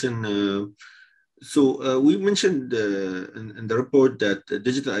a question. So we mentioned in the report that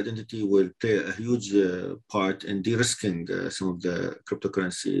digital identity will play a huge part in de-risking some of the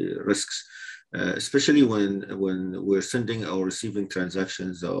cryptocurrency risks, especially when we're sending or receiving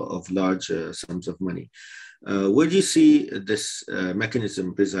transactions of large sums of money. Where do you see this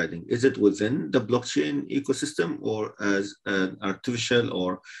mechanism residing? Is it within the blockchain ecosystem, or as an artificial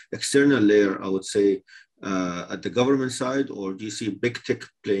or external layer, I would say, at the government side, or do you see big tech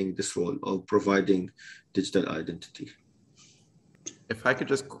playing this role of providing digital identity? If I could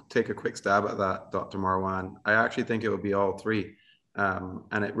just take a quick stab at that, Dr. Marwan, I actually think it would be all three.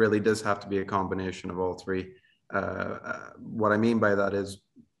 And it really does have to be a combination of all three. What I mean by that is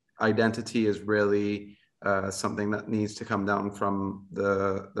identity is really something that needs to come down from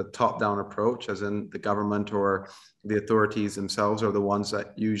the top-down approach, as in the government or the authorities themselves are the ones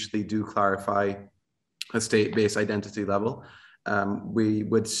that usually do clarify a state-based identity level. We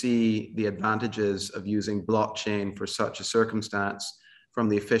would see the advantages of using blockchain for such a circumstance, from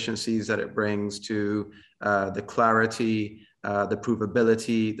the efficiencies that it brings to the clarity, the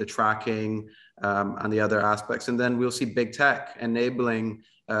provability, the tracking, and the other aspects. And then we'll see big tech enabling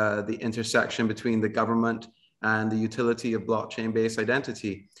the intersection between the government and the utility of blockchain-based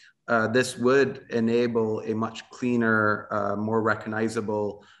identity. This would enable a much cleaner, more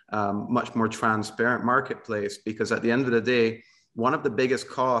recognizable, much more transparent marketplace, because at the end of the day, one of the biggest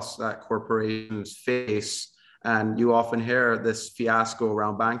costs that corporations face, and you often hear this fiasco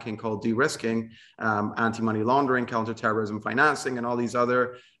around banking called de-risking, anti-money laundering, counterterrorism financing, and all these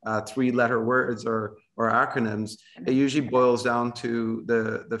other three-letter words or acronyms, it usually boils down to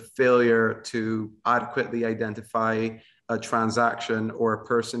the failure to adequately identify a transaction or a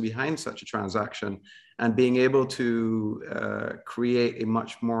person behind such a transaction, and being able to create a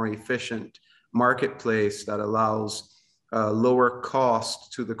much more efficient marketplace that allows lower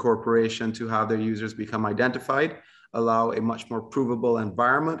cost to the corporation to have their users become identified, allow a much more provable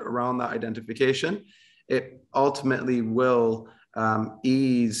environment around that identification. It ultimately will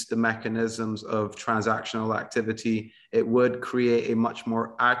ease the mechanisms of transactional activity. It would create a much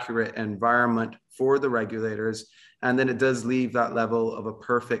more accurate environment for the regulators. And then it does leave that level of a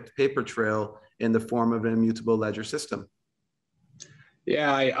perfect paper trail in the form of an immutable ledger system.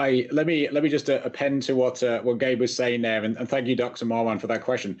 Yeah, let me just append to what Gabe was saying there, and thank you, Dr. Marwan, for that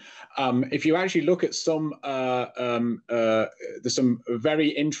question. If you actually look at there's some very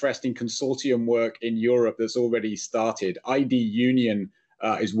interesting consortium work in Europe that's already started. ID Union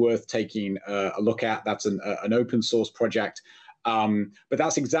is worth taking a look at. That's an open source project. But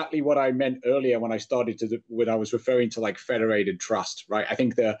that's exactly what I meant earlier when I when I was referring to like federated trust, right? I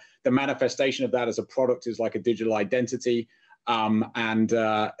think the manifestation of that as a product is like a digital identity.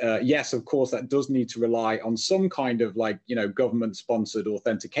 Yes, of course, that does need to rely on some kind of like, government-sponsored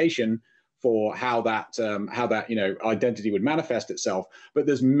authentication for how that identity would manifest itself. But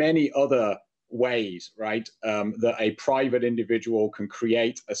there's many other ways, right, that a private individual can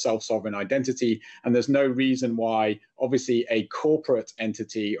create a self-sovereign identity. And there's no reason why, obviously, a corporate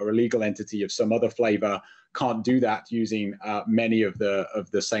entity or a legal entity of some other flavor can't do that using many of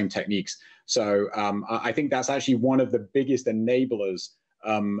the same techniques. So I think that's actually one of the biggest enablers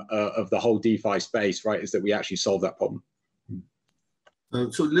of the whole DeFi space, right, is that we actually solve that problem.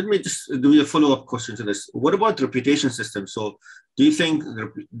 So let me just do a follow-up question to this. What about reputation systems? So do you think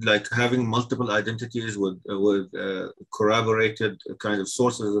like having multiple identities with corroborated kind of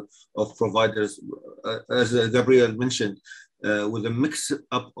sources of providers, as Gabriel mentioned, with a mix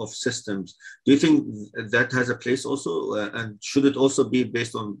up of systems, do you think that has a place also? And should it also be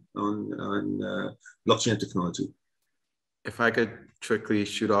based on blockchain technology? If I could quickly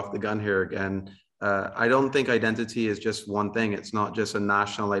shoot off the gun here again, I don't think identity is just one thing. It's not just a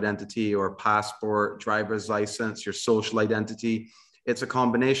national identity or passport, driver's license, your social identity. It's a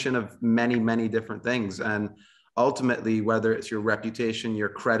combination of many, many different things. And ultimately, whether it's your reputation, your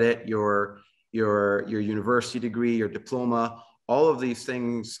credit, your university degree, your diploma, all of these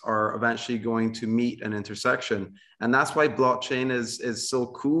things are eventually going to meet an intersection. And that's why blockchain is so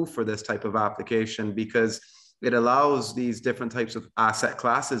cool for this type of application, because it allows these different types of asset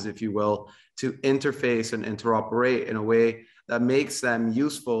classes, if you will, to interface and interoperate in a way that makes them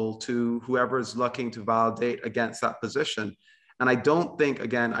useful to whoever is looking to validate against that position. And I don't think,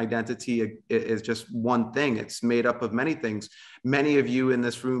 again, identity is just one thing. It's made up of many things. Many of you in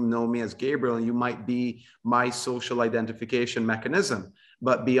this room know me as Gabriel, and you might be my social identification mechanism.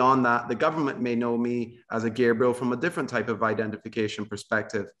 But beyond that, the government may know me as a Gabriel from a different type of identification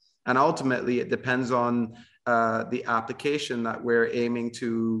perspective. And ultimately, it depends on the application that we're aiming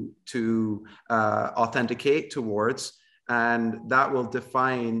to authenticate towards, and that will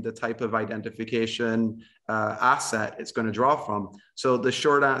define the type of identification asset it's going to draw from. So the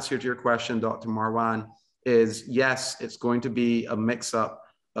short answer to your question, Dr. Marwan, is yes, it's going to be a mix-up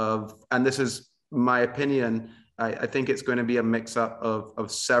of, and this is my opinion, I think it's going to be a mix-up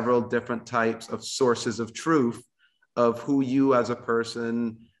of several different types of sources of truth of who you as a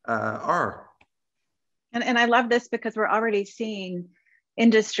person are. And I love this because we're already seeing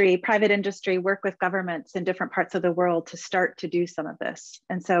industry, private industry, work with governments in different parts of the world to start to do some of this.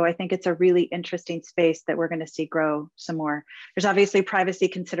 And so I think it's a really interesting space that we're going to see grow some more. There's obviously privacy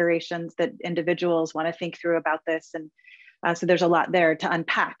considerations that individuals want to think through about this. And so there's a lot there to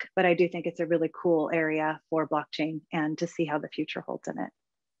unpack, but I do think it's a really cool area for blockchain and to see how the future holds in it.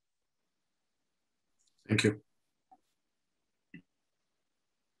 Thank you.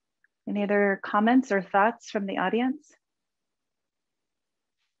 Any other comments or thoughts from the audience?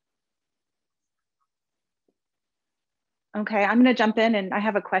 Okay, I'm going to jump in, and I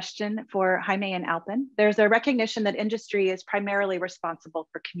have a question for Jaime and Alpen. There's a recognition that industry is primarily responsible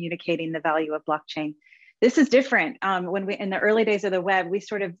for communicating the value of blockchain. This is different. When we, in the early days of the web, we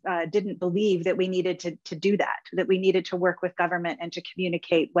sort of didn't believe that we needed to do that we needed to work with government and to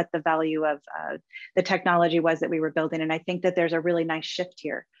communicate what the value of the technology was that we were building. And I think that there's a really nice shift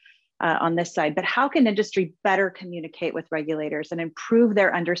here on this side. But how can industry better communicate with regulators and improve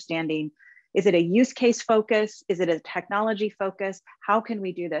their understanding? Is it a use case focus? Is it a technology focus? How can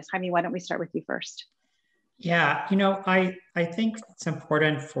we do this? Jaime, why don't we start with you first? Yeah, I think it's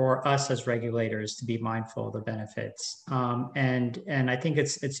important for us as regulators to be mindful of the benefits, and I think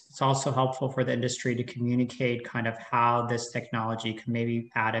it's also helpful for the industry to communicate kind of how this technology can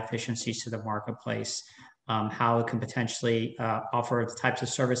maybe add efficiencies to the marketplace, how it can potentially offer the types of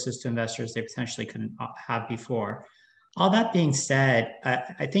services to investors they potentially couldn't have before. All that being said,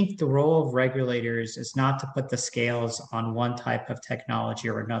 I think the role of regulators is not to put the scales on one type of technology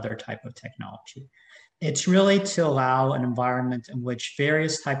or another type of technology. It's really to allow an environment in which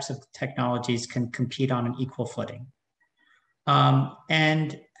various types of technologies can compete on an equal footing.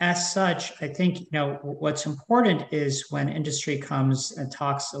 And as such, I think, what's important is when industry comes and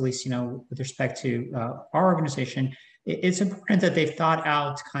talks, at least, with respect to our organization, it's important that they've thought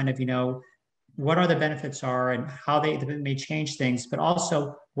out kind of, what are the benefits are and how they may change things, but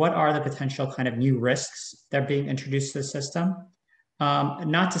also what are the potential kind of new risks that are being introduced to the system.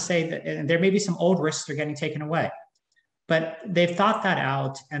 Not to say that, and there may be some old risks that are getting taken away, but they've thought that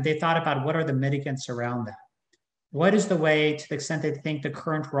out and they thought about what are the mitigants around that. What is the way, to the extent they think the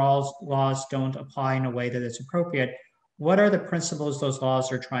current laws don't apply in a way that is appropriate, what are the principles those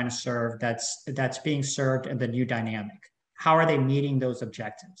laws are trying to serve that's being served in the new dynamic? How are they meeting those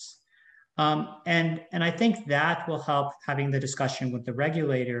objectives? And I think that will help having the discussion with the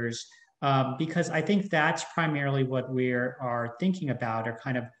regulators, because I think that's primarily what we are thinking about, or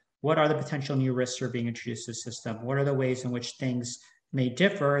kind of what are the potential new risks that are being introduced to the system? What are the ways in which things may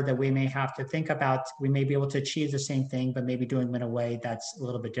differ that we may have to think about? We may be able to achieve the same thing, but maybe doing them in a way that's a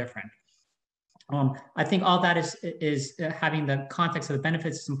little bit different. I think all that is having the context of the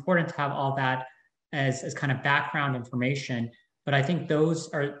benefits. It's important to have all that as kind of background information. But I think those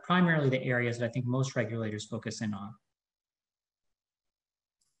are primarily the areas that I think most regulators focus in on.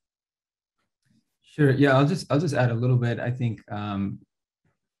 Sure. Yeah, I'll just add a little bit. I think, and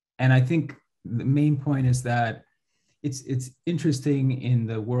I think the main point is that it's interesting in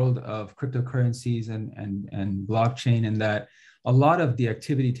the world of cryptocurrencies and blockchain, and that a lot of the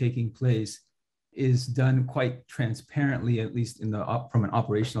activity taking place is done quite transparently, at least in the from an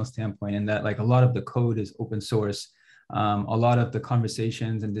operational standpoint, and that like a lot of the code is open source. A lot of the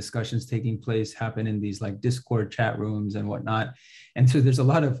conversations and discussions taking place happen in these like Discord chat rooms and whatnot. And so there's a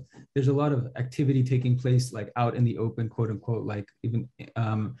lot of activity taking place like out in the open, quote unquote, like even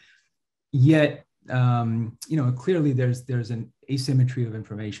yet, you know, clearly there's an asymmetry of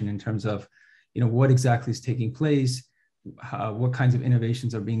information in terms of, you know, what exactly is taking place, what kinds of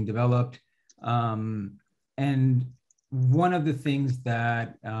innovations are being developed. And one of the things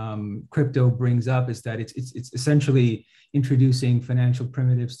that crypto brings up is that it's essentially introducing financial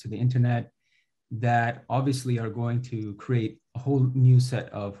primitives to the internet that obviously are going to create a whole new set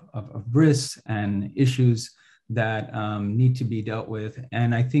of risks and issues that need to be dealt with.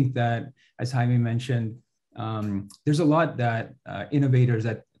 And I think that, as Jaime mentioned, there's a lot that innovators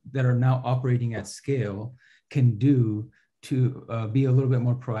that are now operating at scale can do to be a little bit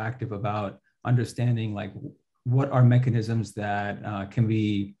more proactive about understanding like what are mechanisms that can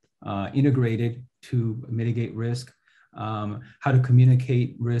be integrated to mitigate risk, how to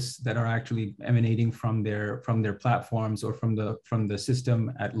communicate risks that are actually emanating from their platforms or from the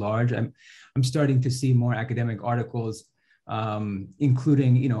system at large. I'm starting to see more academic articles,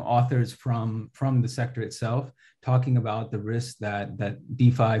 including, you know, authors from the sector itself, talking about the risks that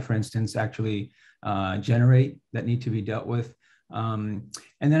DeFi, for instance, actually generate that need to be dealt with. And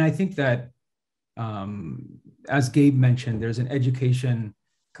then I think that, as Gabe mentioned, there's an education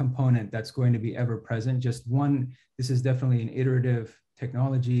component that's going to be ever present. Just one, this is definitely an iterative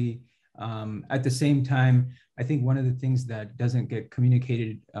technology. At the same time, I think one of the things that doesn't get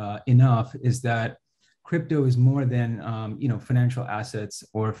communicated enough is that crypto is more than you know, financial assets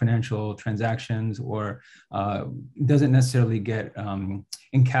or financial transactions, or doesn't necessarily get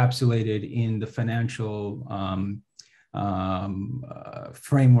encapsulated in the financial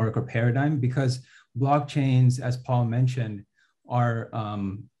framework or paradigm, because blockchains, as Paul mentioned, are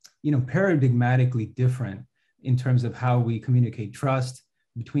you know, paradigmatically different in terms of how we communicate trust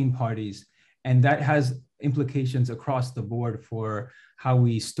between parties, and that has implications across the board for how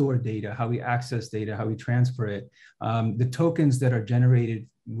we store data, how we access data, how we transfer it. The tokens that are generated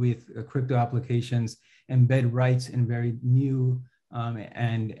with crypto applications embed rights in very new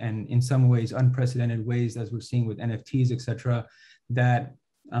and in some ways unprecedented ways, as we're seeing with NFTs, et cetera, that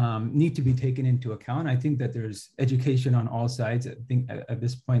need to be taken into account. I think that there's education on all sides, I think, at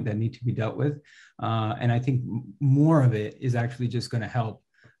this point, that need to be dealt with. And I think more of it is actually just going to help.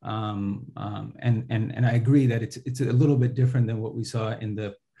 And I agree that it's a little bit different than what we saw in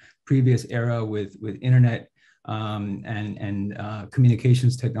the previous era with internet and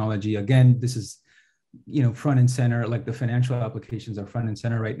communications technology. Again, this is, you know, front and center, like the financial applications are front and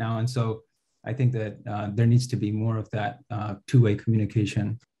center right now. And so I think that there needs to be more of that two-way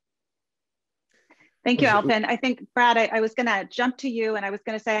communication. Thank you, Alpen. I think, Brad, I was going to jump to you, and I was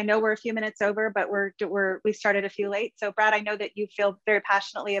going to say, I know we're a few minutes over, but we started a few late. So Brad, I know that you feel very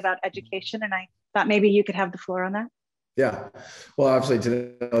passionately about education, and I thought maybe you could have the floor on that. Yeah, well,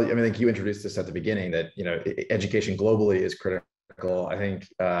 obviously, I mean, I think you introduced this at the beginning that, you know, education globally is critical. I think,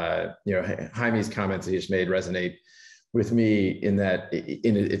 you know, Jaime's comments that he just made resonate with me in that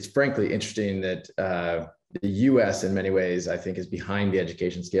it's frankly interesting that the US in many ways, I think, is behind the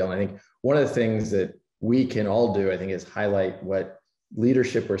education scale. And I think one of the things that we can all do, I think, is highlight what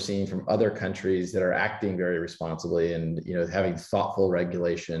leadership we're seeing from other countries that are acting very responsibly and, you know, having thoughtful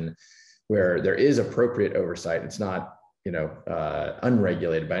regulation where there is appropriate oversight. It's not, you know,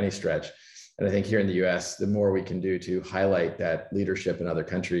 unregulated by any stretch. And I think here in the US, the more we can do to highlight that leadership in other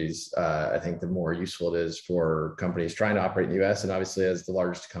countries, I think the more useful it is for companies trying to operate in the US. And obviously, as the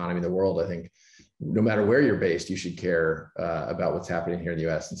largest economy in the world, I think no matter where you're based, you should care about what's happening here in the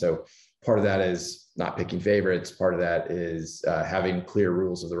US. And so part of that is not picking favorites. Part of that is having clear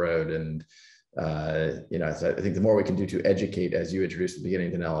rules of the road. And, you know, so I think the more we can do to educate, as you introduced at the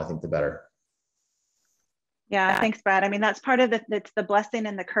beginning, Denelle, I think the better. Yeah, thanks, Brad. I mean, that's part of it's the blessing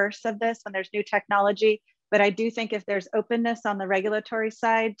and the curse of this when there's new technology. But I do think if there's openness on the regulatory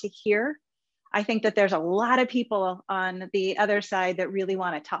side to hear, I think that there's a lot of people on the other side that really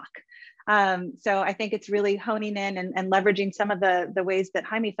want to talk. So I think it's really honing in and leveraging some of the ways that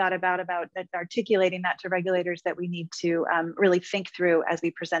Jaime thought about articulating that to regulators that we need to really think through as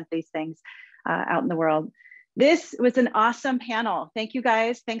we present these things out in the world. This was an awesome panel. Thank you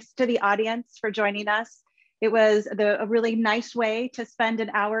guys. Thanks to the audience for joining us. It was a really nice way to spend an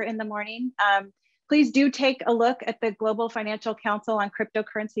hour in the morning. Please do take a look at the Global Financial Council on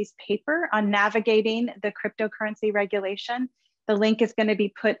Cryptocurrencies paper on navigating the cryptocurrency regulation. The link is going to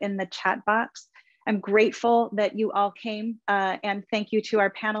be put in the chat box. I'm grateful that you all came, and thank you to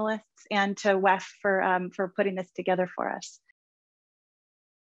our panelists and to WEF for putting this together for us.